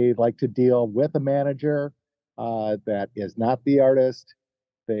themselves. They like to deal with a manager that is not the artist.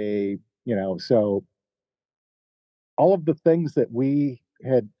 So all of the things that we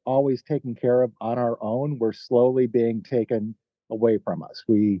had always taken care of on our own were slowly being taken away from us.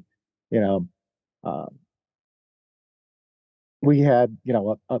 You know, uh, we had,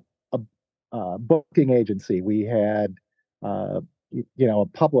 a booking agency. We had, a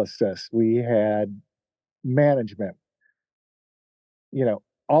publicist. We had management.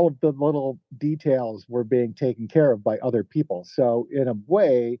 All of the little details were being taken care of by other people. So in a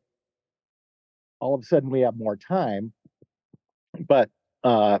way, all of a sudden we have more time, but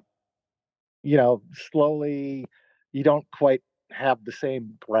uh, slowly you don't quite have the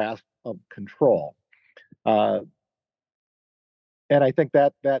same grasp of control. Uh, and I think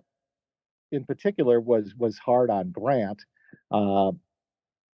that in particular was hard on Grant. Uh,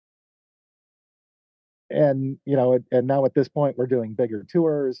 and now at this point we're doing bigger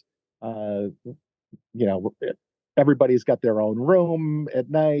tours. Uh, you know, Everybody's got their own room at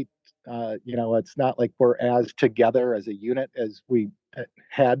night. It's not like we're as together as a unit as we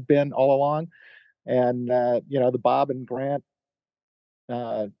had been all along. And the Bob and Grant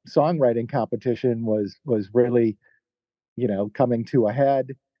songwriting competition was really coming to a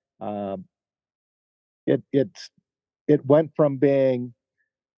head. Um, it went from being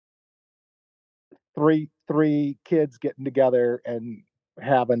three kids getting together and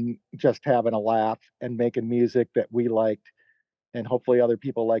having a laugh and making music that we liked, and hopefully other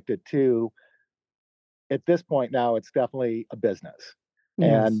people liked it too. At this point now, it's definitely a business.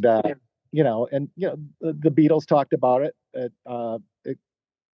 Yes. And the Beatles talked about it.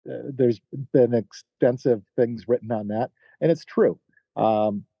 there's been extensive things written on that, and it's true.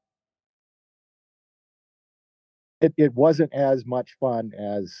 Um, it wasn't as much fun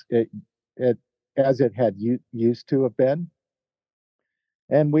it as it had used to have been.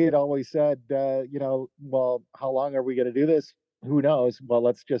 And we had always said, well, how long are we going to do this? Who knows? Well,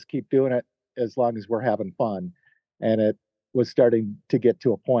 let's just keep doing it as long as we're having fun. And it was starting to get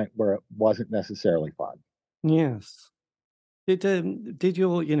to a point where it wasn't necessarily fun. Yes. Did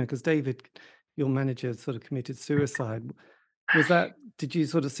your, because David, your manager, sort of committed suicide. Did you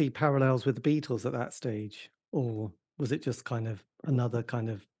sort of see parallels with the Beatles at that stage? Or was it just kind of another kind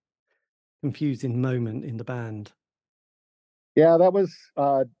of confusing moment in the band? Yeah, that was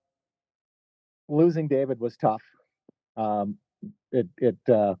losing David was tough. Um, it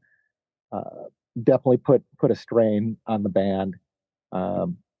uh, definitely put a strain on the band.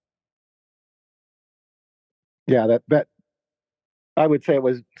 Um, yeah, that I would say it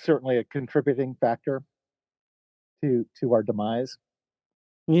was certainly a contributing factor to our demise.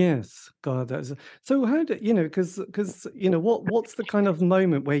 Yes, God, that's so. How did because what's the kind of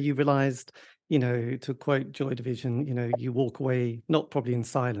moment where you realised, to quote Joy Division, you walk away, not probably in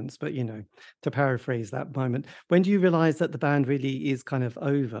silence, but to paraphrase that moment, when do you realise that the band really is kind of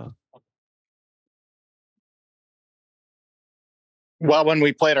over? Well, when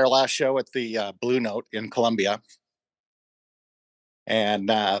we played our last show at the Blue Note in Columbia, and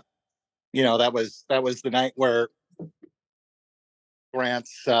that was the night where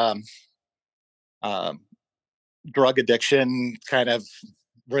Grant's um, drug addiction kind of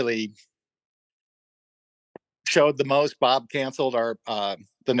really showed the most. Bob canceled our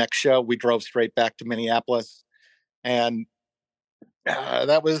the next show. We drove straight back to Minneapolis, and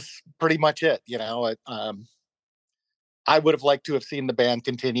that was pretty much it. I would have liked to have seen the band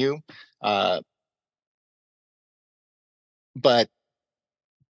continue, uh, but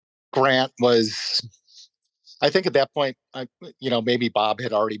Grant was. I think at that point, maybe Bob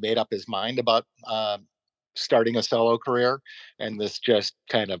had already made up his mind about starting a solo career, and this just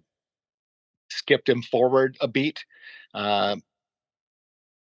kind of skipped him forward a beat. Uh,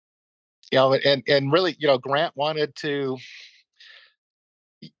 and really, Grant wanted to.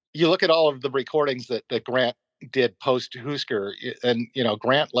 You look at all of the recordings that Grant did post Husker, and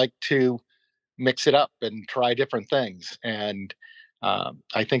Grant liked to mix it up and try different things, and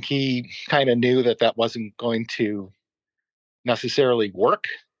I think he kind of knew that wasn't going to necessarily work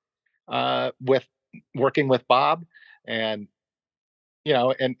with working with Bob, and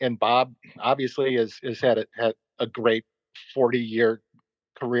and Bob obviously has had a great 40-year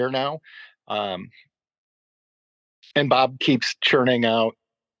career now. Um, and Bob keeps churning out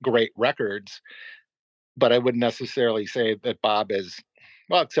great records, but I wouldn't necessarily say that Bob is,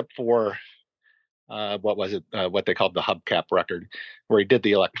 well, except for what was it? What they called the hubcap record, where he did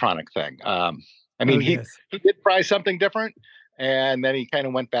the electronic thing. I Oh mean, he yes. he did try something different, and then he kind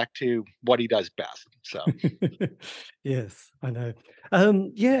of went back to what he does best. So Yes, I know.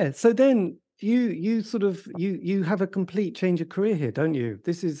 Yeah, so then you sort of you have a complete change of career here, don't you?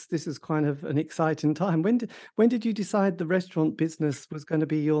 This is kind of an exciting time. When did you decide the restaurant business was going to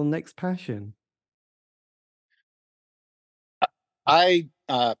be your next passion?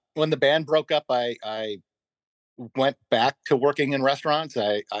 when the band broke up, I went back to working in restaurants.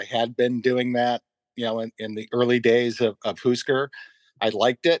 I had been doing that, in the early days of Husker. I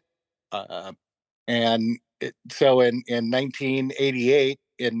liked it. Uh, and so in 1988,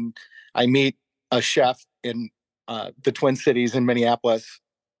 I meet a chef in the Twin Cities in Minneapolis,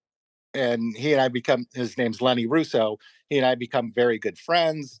 and he and I become, his name's Lenny Russo. He and I become very good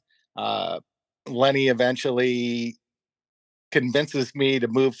friends. Uh, Lenny eventually convinces me to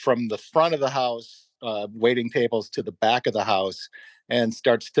move from the front of the house, waiting tables, to the back of the house, and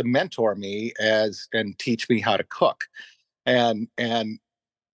starts to mentor me and teach me how to cook. And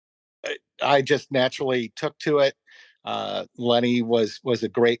I just naturally took to it. Lenny was a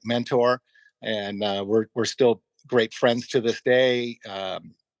great mentor, and we're still great friends to this day.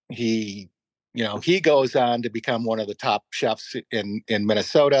 He he goes on to become one of the top chefs in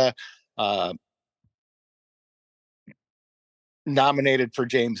Minnesota. Uh, Nominated for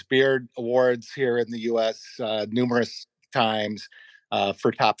James Beard Awards here in the U.S. Numerous times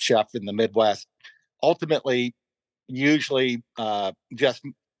for top chef in the Midwest. Ultimately, usually just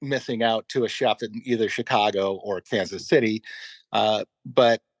missing out to a chef in either Chicago or Kansas City.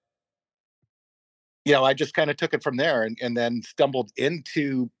 But I just kind of took it from there, and then stumbled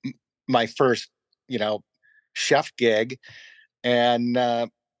into my first, you know, chef gig, and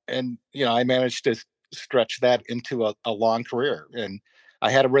I managed to stretch that into a long career, and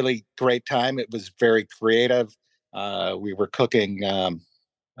I had a really great time. It was very creative. We were cooking.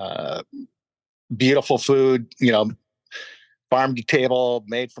 uh, beautiful food, farm to table,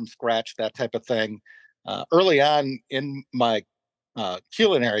 made from scratch, that type of thing. Early on in my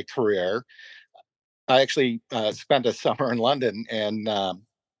culinary career, I actually spent a summer in London and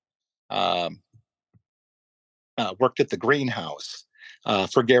um, worked at the greenhouse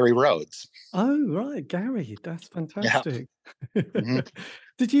for Gary Rhodes. Oh, right, Gary, that's Yeah. fantastic. Hmm.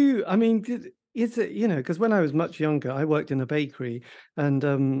 Did you, I mean, is it, because when I was much younger, I worked in a bakery and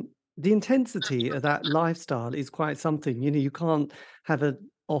the intensity of that lifestyle is quite something. You can't have a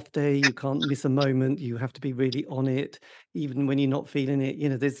off day, you can't miss a moment, you have to be really on it, even when you're not feeling it.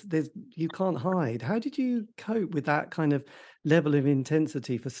 You can't hide. How did you cope with that kind of level of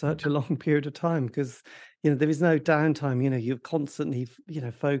intensity for such a long period of time? Because there is no downtime. You're constantly,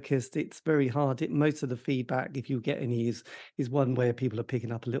 focused. It's very hard. Most of the feedback, if you get any, is one where people are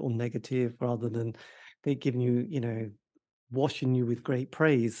picking up a little negative rather than they giving you, washing you with great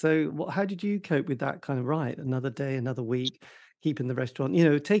praise. So, how did you cope with that kind of right? Another day, another week, keeping the restaurant,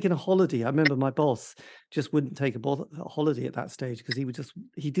 taking a holiday. I remember my boss just wouldn't take a holiday at that stage because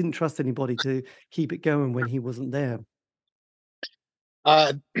he didn't trust anybody to keep it going when he wasn't there.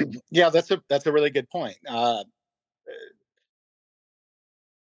 Uh, yeah, that's a really good point. I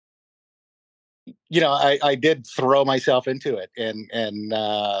did throw myself into it, and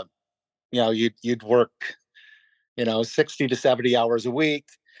you'd work 60 to 70 hours a week.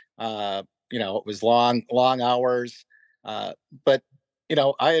 It was long hours, uh, but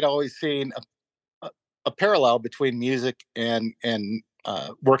I had always seen a parallel between music and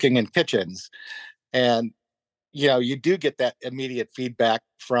working in kitchens, and you do get that immediate feedback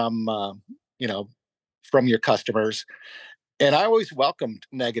you know from your customers. And I always welcomed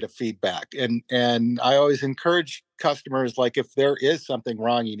negative feedback, and I always encourage customers, like, if there is something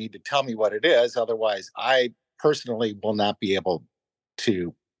wrong, you need to tell me what it is. Otherwise, I personally will not be able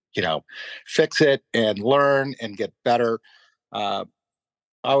to you know fix it and learn and get better. uh,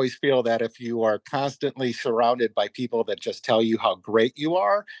 I always feel that if you are constantly surrounded by people that just tell you how great you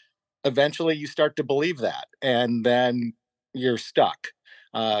are, eventually you start to believe that, and then you're stuck,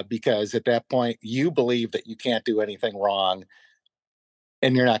 because at that point you believe that you can't do anything wrong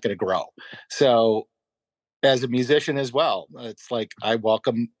and you're not going to grow. So, as a musician as well, it's like I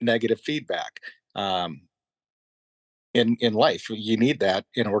welcome negative feedback. Um, in life, you need that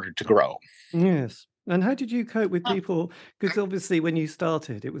in order to grow. Yes. And how did you cope with people? Because obviously, when you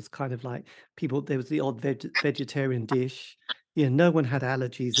started, it was kind of like there was the odd vegetarian dish. No one had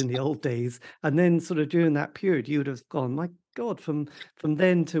allergies in the old days. And then, sort of during that period, you would have gone, my God, from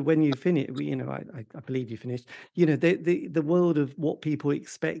then to when you finish, I believe you finished, the world of what people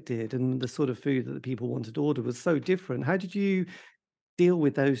expected and the sort of food that the people wanted to order was so different. How did you deal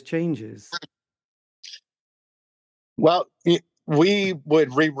with those changes? Well, we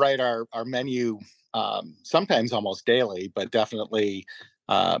would rewrite our menu, sometimes almost daily, but definitely,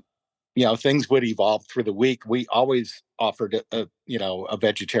 uh, things would evolve through the week. We always offered a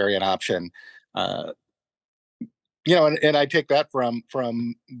vegetarian option. Uh, and I take that from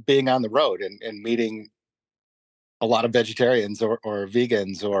being on the road and meeting a lot of vegetarians or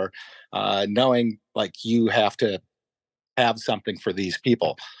vegans, or knowing, like, you have to have something for these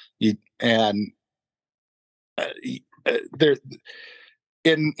people. And there,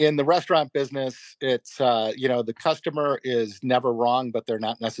 in the restaurant business, it's the customer is never wrong, but they're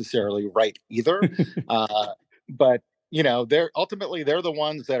not necessarily right either. But they're the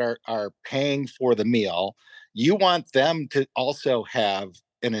ones that are paying for the meal. You want them to also have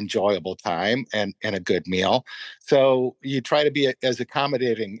an enjoyable time and a good meal, so you try to be as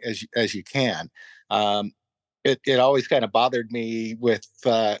accommodating as you can. um, it always kind of bothered me with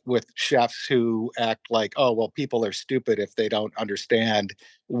chefs who act like, oh, well, people are stupid if they don't understand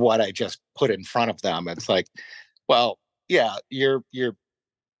what I just put in front of them. It's like, well, yeah, you're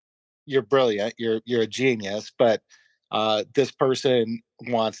brilliant, you're a genius, but this person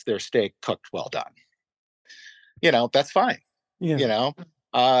wants their steak cooked well done. That's fine. Yeah. You know,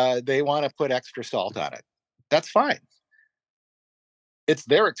 they want to put extra salt on it. That's fine. It's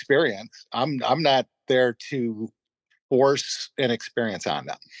their experience. I'm not there to force an experience on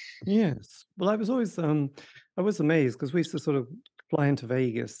them. Yes. Well, I was amazed because we used to sort of fly into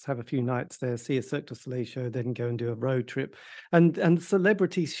Vegas, have a few nights there, see a Cirque du Soleil show, then go and do a road trip. And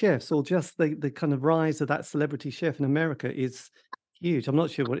celebrity chefs, or just the kind of rise of that celebrity chef in America is huge. I'm not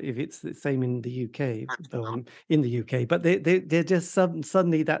sure if it's the same in the UK, though I'm in the UK, but they're just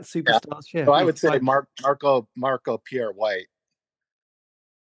suddenly that Yeah. superstar So chef I is would say quite. Marco Pierre White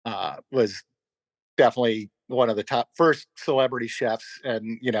was definitely one of the top first celebrity chefs,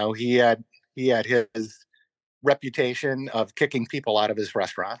 and he had his reputation of kicking people out of his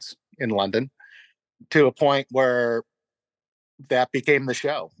restaurants in London, to a point where that became the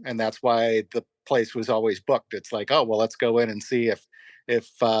show, and that's why the place was always booked. It's like, oh well, let's go in and see if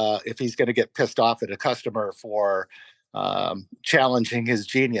he's going to get pissed off at a customer for challenging his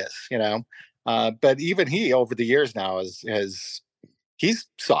genius, you know. But even he, over the years now, has he's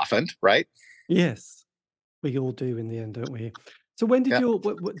softened, right? Yes, we all do in the end, don't we? So when did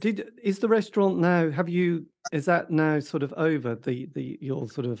Yeah. is the restaurant now, is that now sort of over, your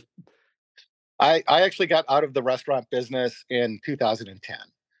sort of... I actually got out of the restaurant business in 2010.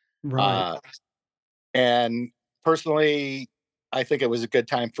 Right. Uh, and personally, I think it was a good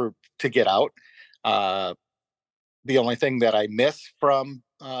time to get out. Uh, the only thing that I miss from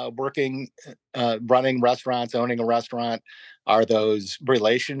working, running restaurants, owning a restaurant, are those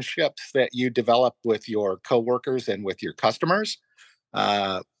relationships that you develop with your coworkers and with your customers.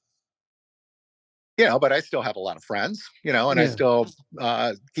 Uh, but I still have a lot of friends, and I Yeah. still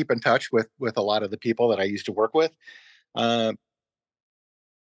keep in touch with a lot of the people that I used to work with. Uh,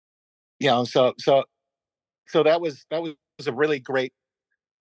 so that was a really great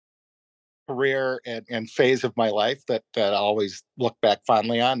career and phase of my life that I always look back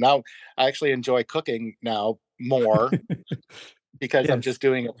fondly on. Now I actually enjoy cooking now more because I'm Yes. just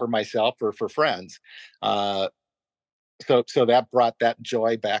doing it for myself or for friends. Uh, so that brought that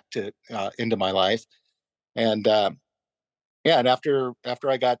joy back to into my life. And yeah, and after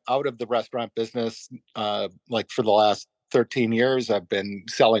I got out of the restaurant business, like for the last 13 years, I've been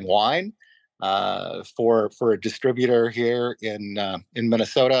selling wine for a distributor here in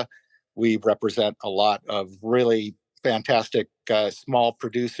Minnesota. We represent a lot of really fantastic small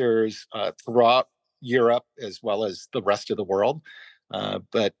producers throughout Europe as well as the rest of the world.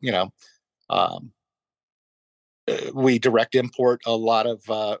 But um, we direct import a lot of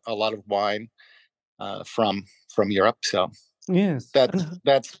wine from Europe. So Yes. that's And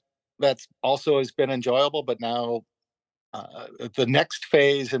that's that's also has been enjoyable. But now the next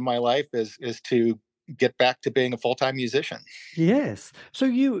phase in my life is to get back to being a full-time musician. yes.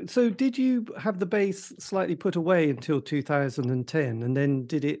 So did you have the bass slightly put away until 2010, and then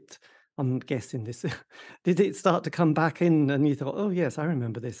I'm guessing this, did it start to come back in and you thought, "Oh yes, I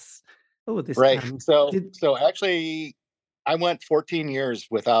remember this. Oh, this Right. So did so actually, I went 14 years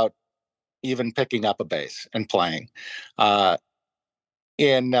without even picking up a bass and playing. Uh,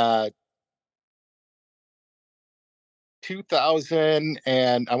 in 2000,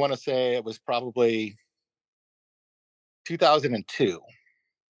 and I want to say it was probably 2002.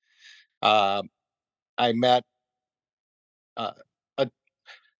 Um, I met uh, a,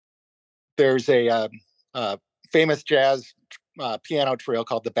 there's a famous jazz piano trio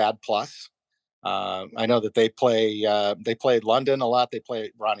called the Bad Plus. I know that they played London a lot. They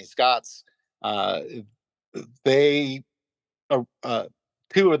played Ronnie Scott's. Uh, they uh,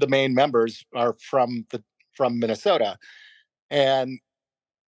 two of the main members are from Minnesota, and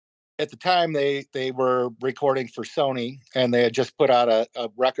at the time they were recording for Sony, and they had just put out a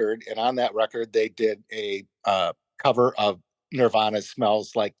record, and on that record they did a cover of Nirvana's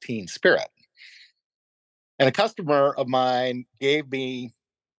 "Smells Like Teen Spirit." And a customer of mine gave me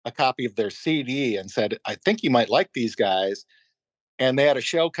a copy of their CD and said, "I think you might like these guys." And they had a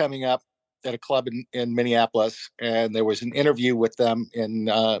show coming up at a club in Minneapolis, and there was an interview with them in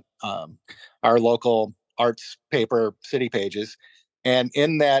our local arts paper, City Pages. And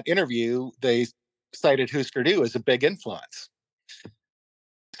in that interview, they cited Husker Du as a big influence.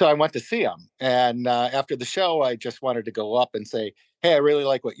 So I went to see them, and after the show, I just wanted to go up and say, "Hey, I really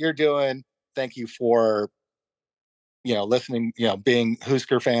like what you're doing. Thank you for listening, being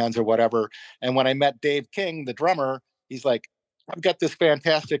Husker fans or whatever." And when I met Dave King, the drummer, he's like, "I've got this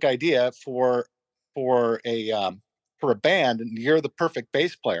fantastic idea for a um, for a band, and you're the perfect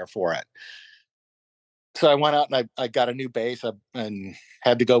bass player for it." So I went out and I got a new bass and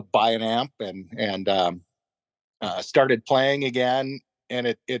had to go buy an amp and started playing again. And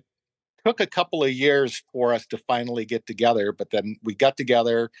it took a couple of years for us to finally get together, but then we got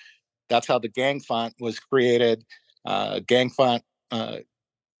together. That's how the Gang Font was created. Gang Font uh,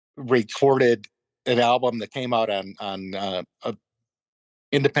 recorded an album that came out on a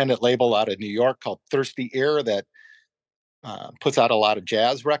independent label out of New York called Thirsty Ear that puts out a lot of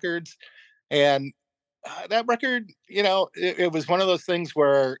jazz records. And that record, it was one of those things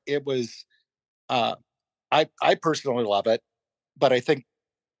where it was. Uh, I personally love it, but I think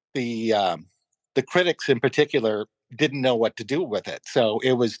the um, the critics in particular didn't know what to do with it. So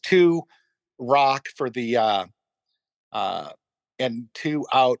it was too rock for the uh, and too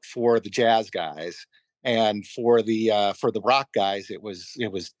out for the jazz guys. and for the rock guys, it was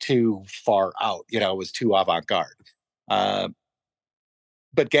too far out. It was too avant garde. Uh,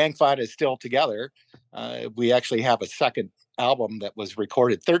 but Gang Fight is still together. We actually have a second album that was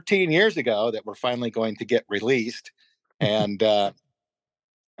recorded 13 years ago that we're finally going to get released, and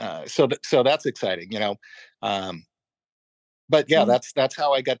so that's exciting. Um, but yeah, Well, that's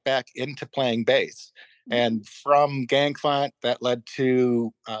how I got back into playing bass, and from Gang Fight that led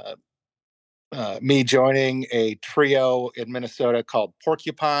to me joining a trio in Minnesota called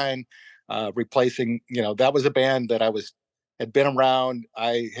Porcupine, replacing, that was a band that had been around.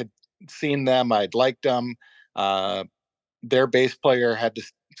 I had seen them, I'd liked them. Uh, their bass player had to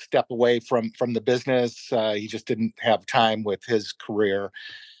step away from the business. He just didn't have time with his career,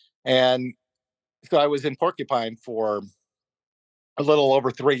 and so I was in Porcupine for a little over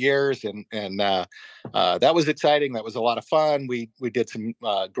 3 years, and that was exciting. That was a lot of fun. We did some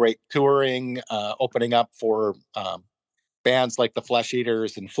great touring, opening up for bands like the Flesh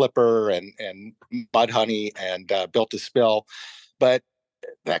Eaters and Flipper and Mudhoney and Built to Spill. But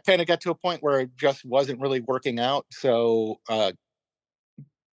that kind of got to a point where it just wasn't really working out. So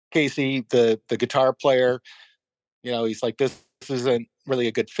Casey, the guitar player, he's like, this isn't really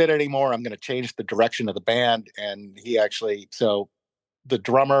a good fit anymore. I'm going to change the direction of the band. And so the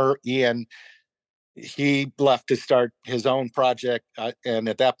drummer, Ian, he left to start his own project. And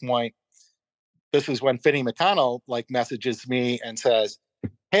at that point, this is when Finney McConnell messages me and says,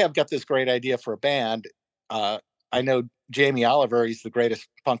 "Hey, I've got this great idea for a band. Uh, I know Jamie Oliver. He's the greatest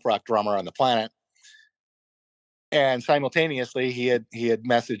punk rock drummer on the planet." And simultaneously, he had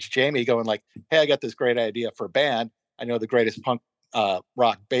messaged Jamie going like, "Hey, I got this great idea for a band. I know the greatest punk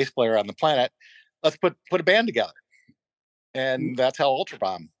rock bass player on the planet. Let's put a band together." And that's how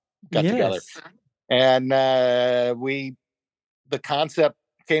UltraBomb got together. yes. And the concept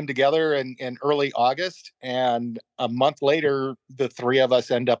came together in early August, and a month later, the three of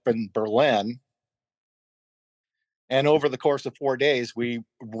us end up in Berlin. And over the course of 4 days, we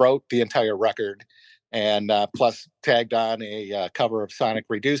wrote the entire record, and plus tagged on a cover of Sonic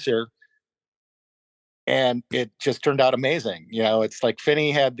Reducer, and it just turned out amazing. It's like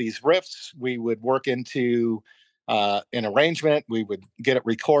Finney had these riffs. We would work into an arrangement. We would get it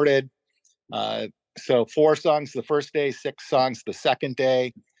recorded. So 4 songs the first day, 6 songs the second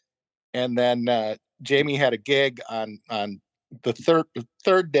day, and then Jamie had a gig on the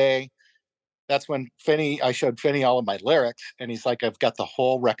third day. That's when I showed Finney all of my lyrics, and he's like, "I've got the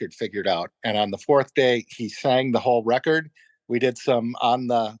whole record figured out." And on the fourth day, he sang the whole record. We did some on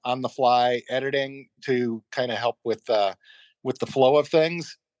the fly editing to kind of help with the flow of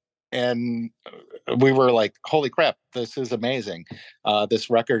things, and we were like, "Holy crap, this is amazing! This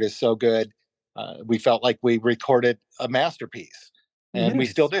record is so good." We felt like we recorded a masterpiece, and we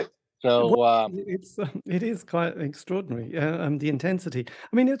still Yes. do. Well, So it is quite extraordinary, the intensity.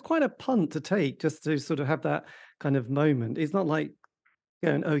 I mean, it's quite a punt to take just to sort of have that kind of moment. It's not like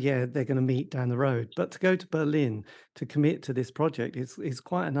going, "Oh, yeah, they're gonna meet down the road," but to go to Berlin to commit to this project is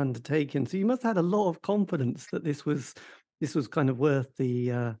quite an undertaking. So you must have had a lot of confidence that this was kind of worth the,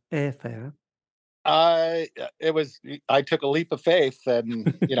 airfare. I it was I took a leap of faith,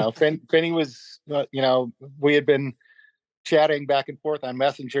 and Finney was, we had been chatting back and forth on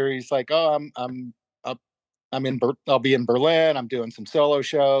Messenger. He's like, "Oh, up- I'll be in Berlin. I'm doing some solo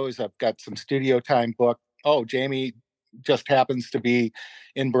shows. I've got some studio time booked. Oh, Jamie just happens to be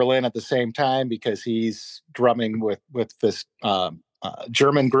in Berlin at the same time because he's drumming with this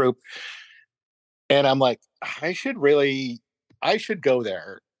German group." And I'm like, I should go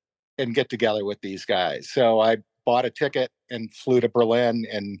there and get together with these guys. So I bought a ticket and flew to Berlin,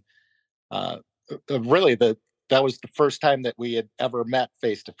 and uh, really that was the first time that we had ever met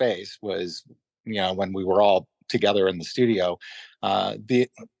face to face. Was when we were all together in the studio. The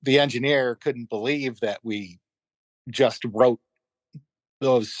engineer couldn't believe that we just wrote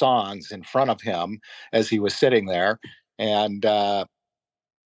those songs in front of him as he was sitting there, and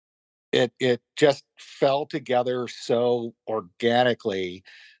it just fell together so organically,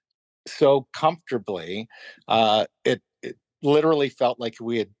 so comfortably. It literally felt like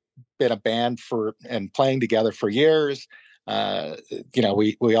we had been a band for and playing together for years.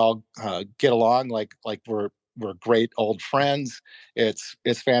 We all get along like we're great old friends. It's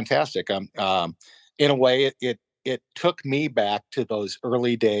fantastic. In a way, it took me back to those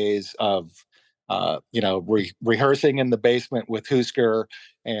early days of rehearsing in the basement with Husker,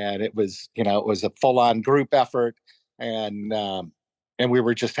 and it was a full on group effort, and we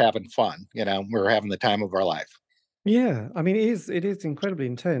were just having fun. We were having the time of our life. Yeah, I mean, it is incredibly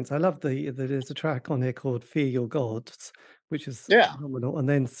intense. I love that there's a track on there called "Fear Your Gods," which is Yeah. phenomenal, and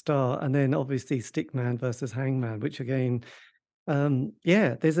then Star, and then obviously Stickman versus Hangman, which again,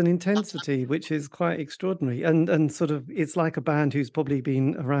 yeah, there's an intensity which is quite extraordinary, and sort of it's like a band who's probably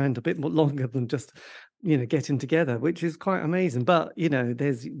been around a bit more longer than just, getting together, which is quite amazing. But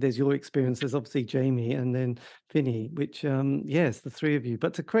there's your experience, there's obviously Jamie and then Finney, which yes, the three of you.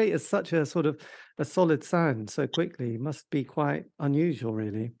 But to create such a sort of a solid sound so quickly must be quite unusual,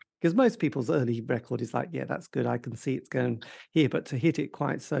 really. Because most people's early record is like, yeah, that's good. I can see it's going here, but to hit it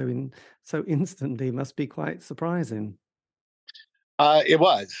quite so instantly must be quite surprising. It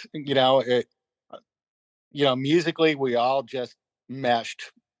was, musically, we all just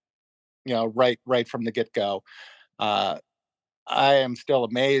meshed, right from the get go. Uh, I am still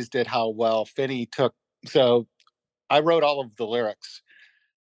amazed at how well Finney took. So I wrote all of the lyrics,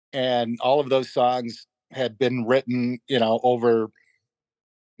 and all of those songs had been written, over,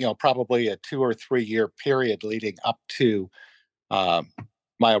 probably a 2 or 3 year period leading up to um,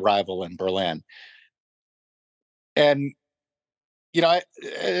 my arrival in Berlin. And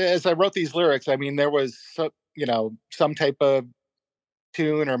as I wrote these lyrics, I mean, there was some type of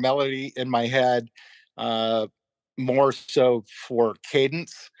tune or melody in my head, uh, more so for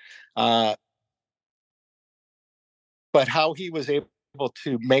cadence. Uh, but how he was able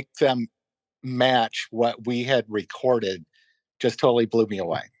to make them match what we had recorded just totally blew me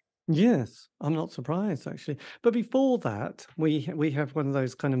away. Yes, I'm not surprised actually. But before that, we have one of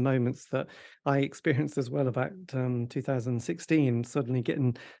those kind of moments that I experienced as well about 2016, suddenly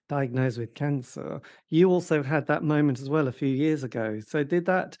getting diagnosed with cancer. You also had that moment as well a few years ago. So did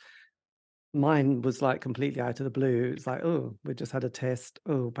that? Mine was like completely out of the blue. It's like, oh, we just had a test.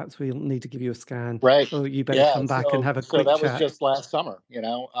 Oh, perhaps we'll need to give you a scan. Right. Oh, you better Yeah. come back and So have a so quick that was chat. just last summer.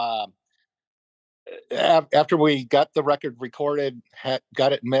 After we got the record recorded,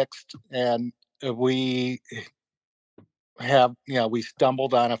 got it mixed, and we we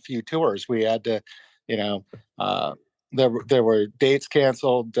stumbled on a few tours. We had to, you know, uh, there were dates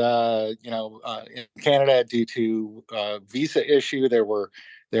canceled, in Canada due to visa issue. There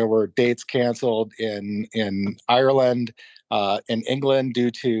were dates canceled in Ireland, in England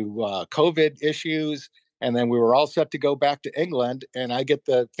due to COVID issues, and then we were all set to go back to England, and I get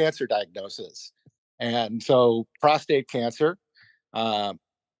the cancer diagnosis, and so prostate cancer. Um,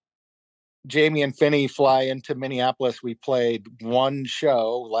 Jamie and Finney fly into Minneapolis. We played one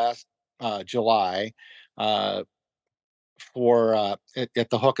show last July, uh, for at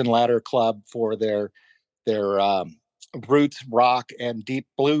the Hook and Ladder Club for their roots rock and deep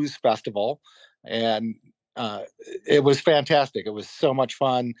blues festival, and it was fantastic. It was so much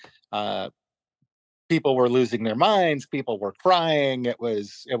fun. Uh, People were losing their minds. People were crying. It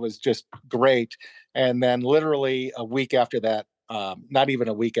was just great. And then literally a week after that, not even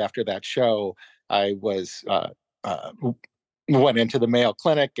a week after that show, I was uh, went into the Mayo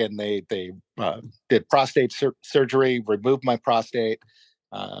Clinic, and they did prostate surgery, removed my prostate.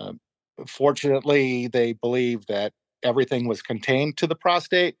 Uh, Fortunately, they believed that everything was contained to the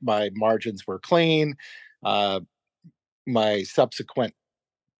prostate. My margins were clean. Uh, my subsequent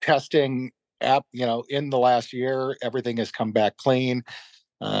testing in the last year, everything has come back clean.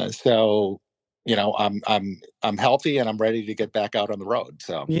 So, I'm healthy and I'm ready to get back out on the road.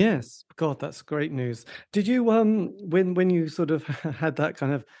 So, Yes, God, that's great news. Did you when you sort of had that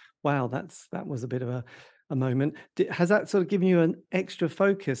kind of wow, that was a bit of a moment. Has that sort of given you an extra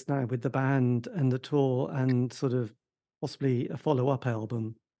focus now with the band and the tour and sort of possibly a follow-up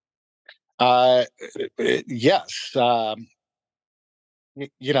album? uh, yes,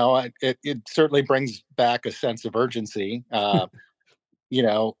 it certainly brings back a sense of urgency. You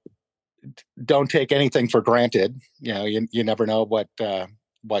know, don't take anything for granted. You never know what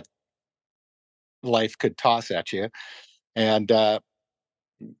life could toss at you, and I'm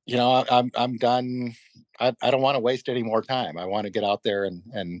done. I don't want to waste any more time. I want to get out there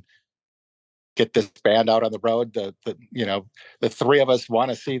and get this band out on the road. The three of us want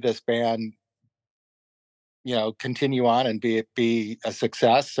to see this band, continue on and be a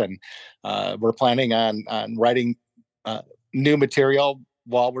success. And we're planning on writing new material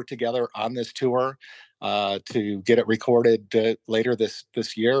while we're together on this tour, to get it recorded later this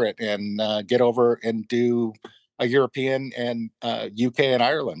year, and get over and do a European and UK and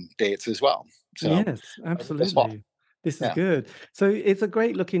Ireland dates as well. So Yes, this fall. absolutely. This is Yeah. good. So it's a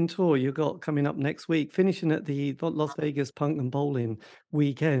great looking tour you've got coming up next week, finishing at the Las Vegas Punk and Bowling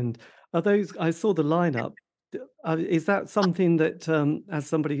weekend. Are those? I saw the lineup. Is that something that, as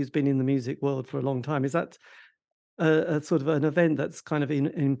somebody who's been in the music world for a long time, is that a sort of an event that's kind of an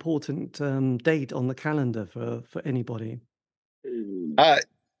important date on the calendar for anybody? Uh,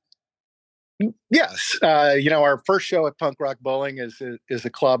 Yes, our first show at Punk Rock Bowling is a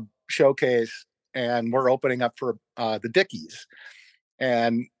club showcase, and we're opening up for the Dickies.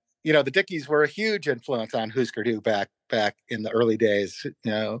 And the Dickies were a huge influence on Husker Du back in the early days.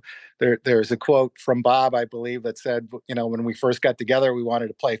 There's a quote from Bob, I believe, that said, when we first got together, we wanted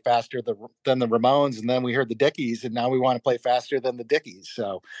to play faster than the Ramones, and then we heard the Dickies, and now we want to play faster than the Dickies.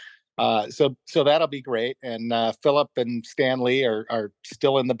 So that'll be great. And Philip and Stan Lee are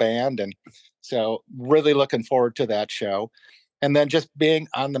still in the band, and so really looking forward to that show. And then just being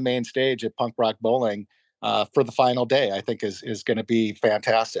on the main stage at Punk Rock Bowling for the final day, I think is going to be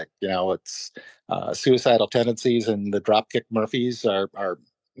fantastic. It's Suicidal Tendencies and the Dropkick Murphys are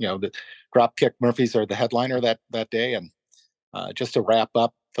the Dropkick Murphys are the headliner that day, and just to wrap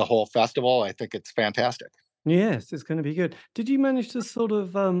up the whole festival, I think it's fantastic. Yes, it's going to be good. Did you manage to sort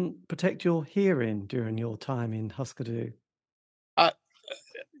of protect your hearing during your time in Husker? Uh,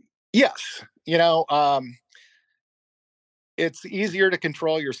 yes, it's easier to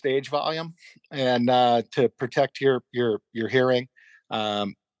control your stage volume and to protect your hearing.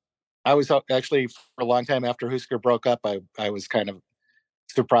 Um, I was actually for a long time after Husker broke up. I was kind of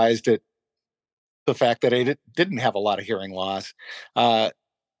surprised at the fact that I didn't have a lot of hearing loss. Uh,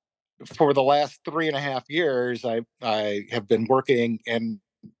 for the last 3.5 years, I have been working in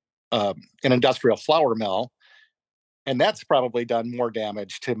an industrial flour mill, and that's probably done more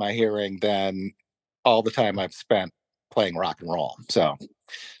damage to my hearing than all the time I've spent playing rock and roll. So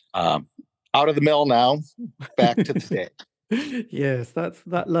um, out of the mill now, back to the stage. Yes, that's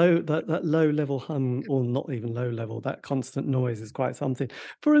that low level hum, or not even low level, that constant noise is quite something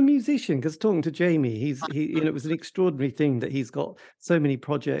for a musician. Because talking to Jamie, it was an extraordinary thing that he's got so many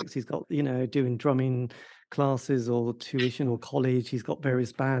projects. He's got doing drumming classes or tuition or college. He's got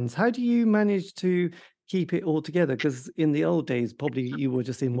various bands. How do you manage to keep it all together? Because in the old days, probably you were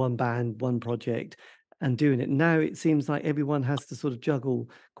just in one band, one project, and doing it. Now it seems like everyone has to sort of juggle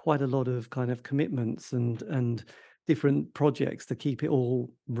quite a lot of kind of commitments and different projects to keep it all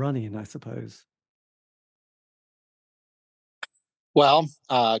running, I suppose. Well,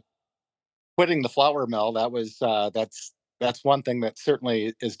 quitting the flour mill, that's one thing that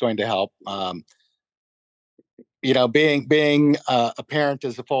certainly is going to help. Being a parent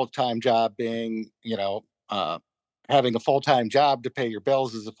is a full time job. Having a full time job to pay your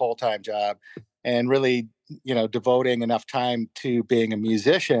bills is a full time job, and really, devoting enough time to being a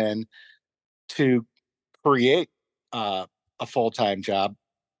musician to create a full time job.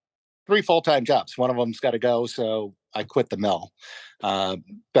 3 full time jobs. One of them's got to go, so I quit the mill. Uh,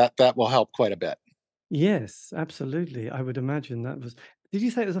 that will help quite a bit. Yes, absolutely. I would imagine that was. Did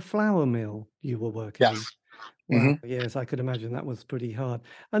you say it was a flour mill you were working in? Yes. Wow, yes, I could imagine that was pretty hard.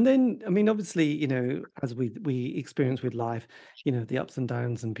 And then, I mean, obviously, as we experience with life, the ups and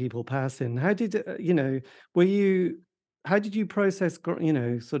downs and people passing. How did were you? How did you process,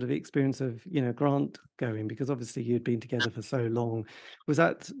 sort of experience of, Grant going? Because obviously you'd been together for so long. Was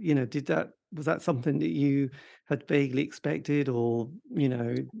that, was that something that you had vaguely expected, or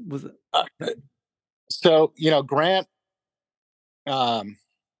was it? Uh, so um,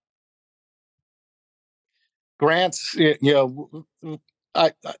 Grant's,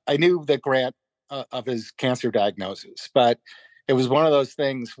 I knew that Grant of his cancer diagnosis, but it was one of those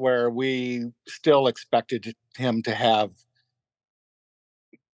things where we still expected him to have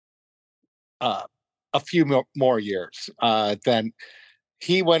uh, a few more years. Then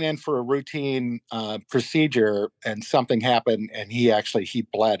he went in for a routine procedure, and something happened, and he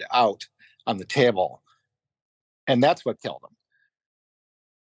bled out on the table, and that's what killed him.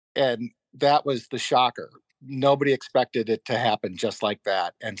 And that was the shocker. Nobody expected it to happen just like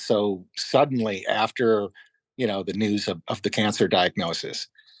that. And so suddenly, after the news of the cancer diagnosis,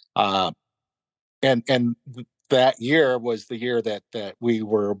 uh, and that year was the year that we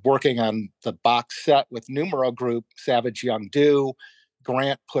were working on the box set with Numero Group, Savage Young Do.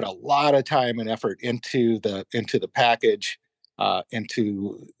 Grant put a lot of time and effort into the package,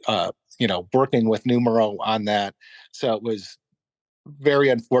 into working with Numero on that. So it was very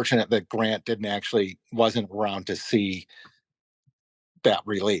unfortunate that Grant wasn't around to see that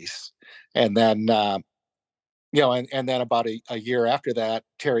release. And then, and then about a year after that,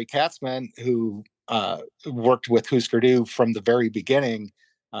 Terry Katzman, who worked with Husker Du from the very beginning,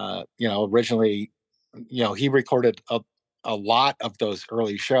 originally, he recorded a lot of those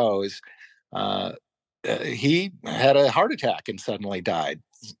early shows. Uh, he had a heart attack and suddenly died.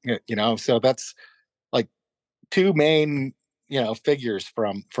 So that's like two main figures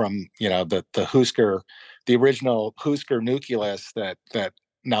from the Husker, the original Husker nucleus that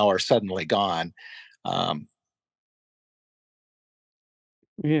now are suddenly gone. um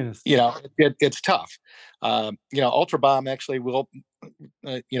Yes. It's tough. UltraBomb actually will,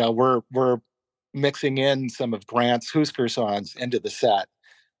 we're mixing in some of Grant's Husker songs into the set,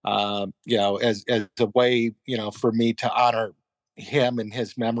 as a way, for me to honor him and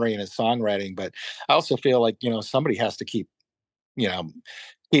his memory and his songwriting. But I also feel like, somebody has to you know,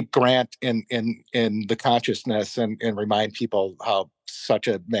 keep Grant in the consciousness and remind people how such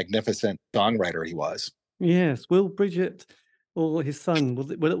a magnificent songwriter he was. Yes. Will Bridget or his son,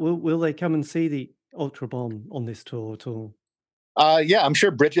 will they come and see the UltraBomb on this tour at all? Yeah, I'm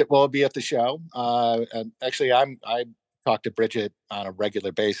sure Bridget will be at the show. And actually, I talk to Bridget on a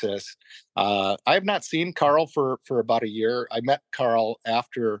regular basis. I have not seen Carl for about a year. I met Carl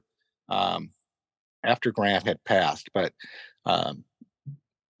um, after Grant had passed, but um,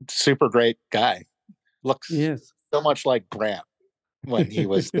 super great guy. Looks Yes. so much like Grant when he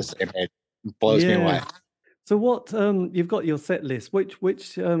was the same age. It blows me away. Yes. So what, you've got your set list. Which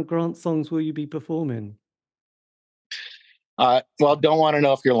Grant songs will you be performing? Well, don't want to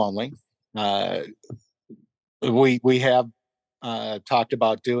know if you're lonely. Uh, we have talked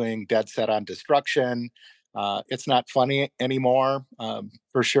about doing Dead Set on Destruction. It's not funny anymore,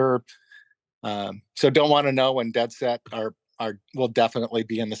 for sure. So don't want to know when Dead Set will definitely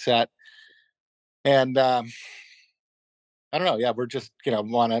be in the set. And I don't know. Yeah, we're just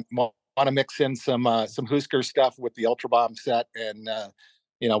want to mix in some Husker stuff with the UltraBomb set, and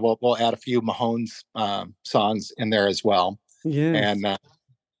we'll add a few Mahones songs in there as well. Yes.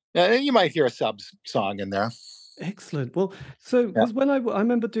 And you might hear a subs song in there. Excellent. Well, so Yeah. because when I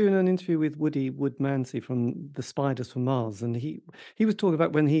remember doing an interview with Woody Woodmansey from the Spiders from Mars, and he was talking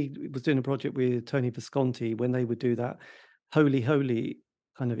about when he was doing a project with Tony Visconti, when they would do that Holy Holy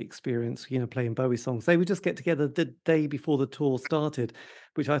kind of experience, playing Bowie songs. They would just get together the day before the tour started,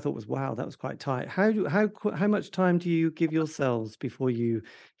 which I thought was, wow, that was quite tight. How much time do you give yourselves before you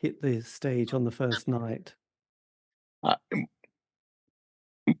hit the stage on the first night? Uh,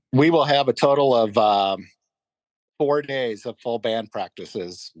 we will have a total of 4 days of full band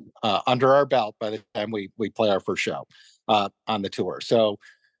practices under our belt by the time we play our first show on the tour. So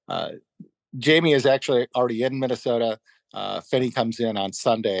Jamie is actually already in Minnesota. Finney comes in on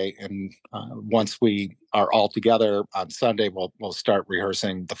Sunday, and once we are all together on Sunday, we'll start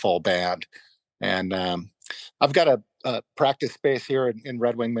rehearsing the full band. And I've got a practice space here in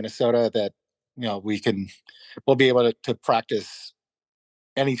Red Wing, Minnesota, that we'll be able to practice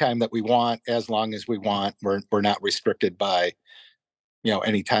anytime that we want, as long as we want. We're not restricted by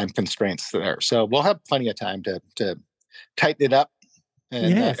any time constraints there. So we'll have plenty of time to tighten it up,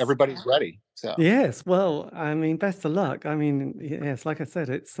 and Yes. everybody's ready. So Yes, well, I mean, best of luck. I mean, yes, like I said,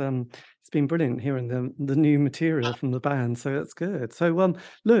 it's been brilliant hearing the new material from the band, so that's good. So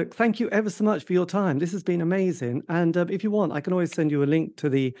look, thank you ever so much for your time. This has been amazing. And if you want, I can always send you a link to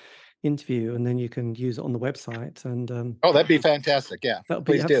the interview, and then you can use it on the website. And oh, that'd be fantastic. Yeah, that'll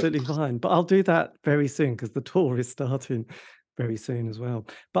be please do. absolutely fine. But I'll do that very soon because the tour is starting very soon as well.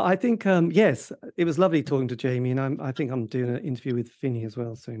 But I think yes, it was lovely talking to Jamie, and I think I'm doing an interview with Finney as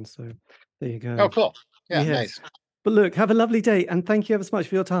well soon. So there you go. Oh, cool. Yeah, Yes. nice. But look, have a lovely day, and thank you ever so much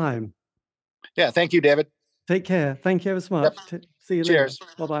for your time. Yeah, thank you, David. Take care. Thank you ever so much. See you Cheers.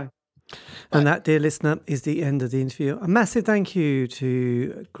 later. Bye-bye. And that, dear listener, is the end of the interview. A massive thank you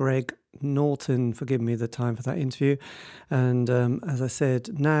to Greg Norton for giving me the time for that interview. And as I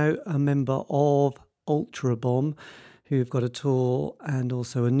said, now a member of UltraBomb, who've got a tour and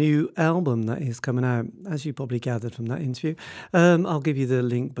also a new album that is coming out, as you probably gathered from that interview. I'll give you the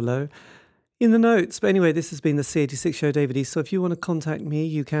link below in the notes. But anyway, this has been the C86 Show, David East. So if you want to contact me,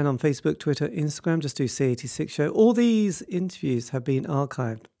 you can on Facebook, Twitter, Instagram. Just do C86 Show. All these interviews have been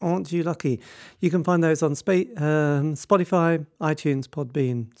archived. Aren't you lucky? You can find those on Spotify, iTunes,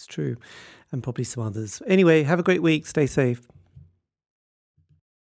 Podbean. It's true. And probably some others. Anyway, have a great week. Stay safe.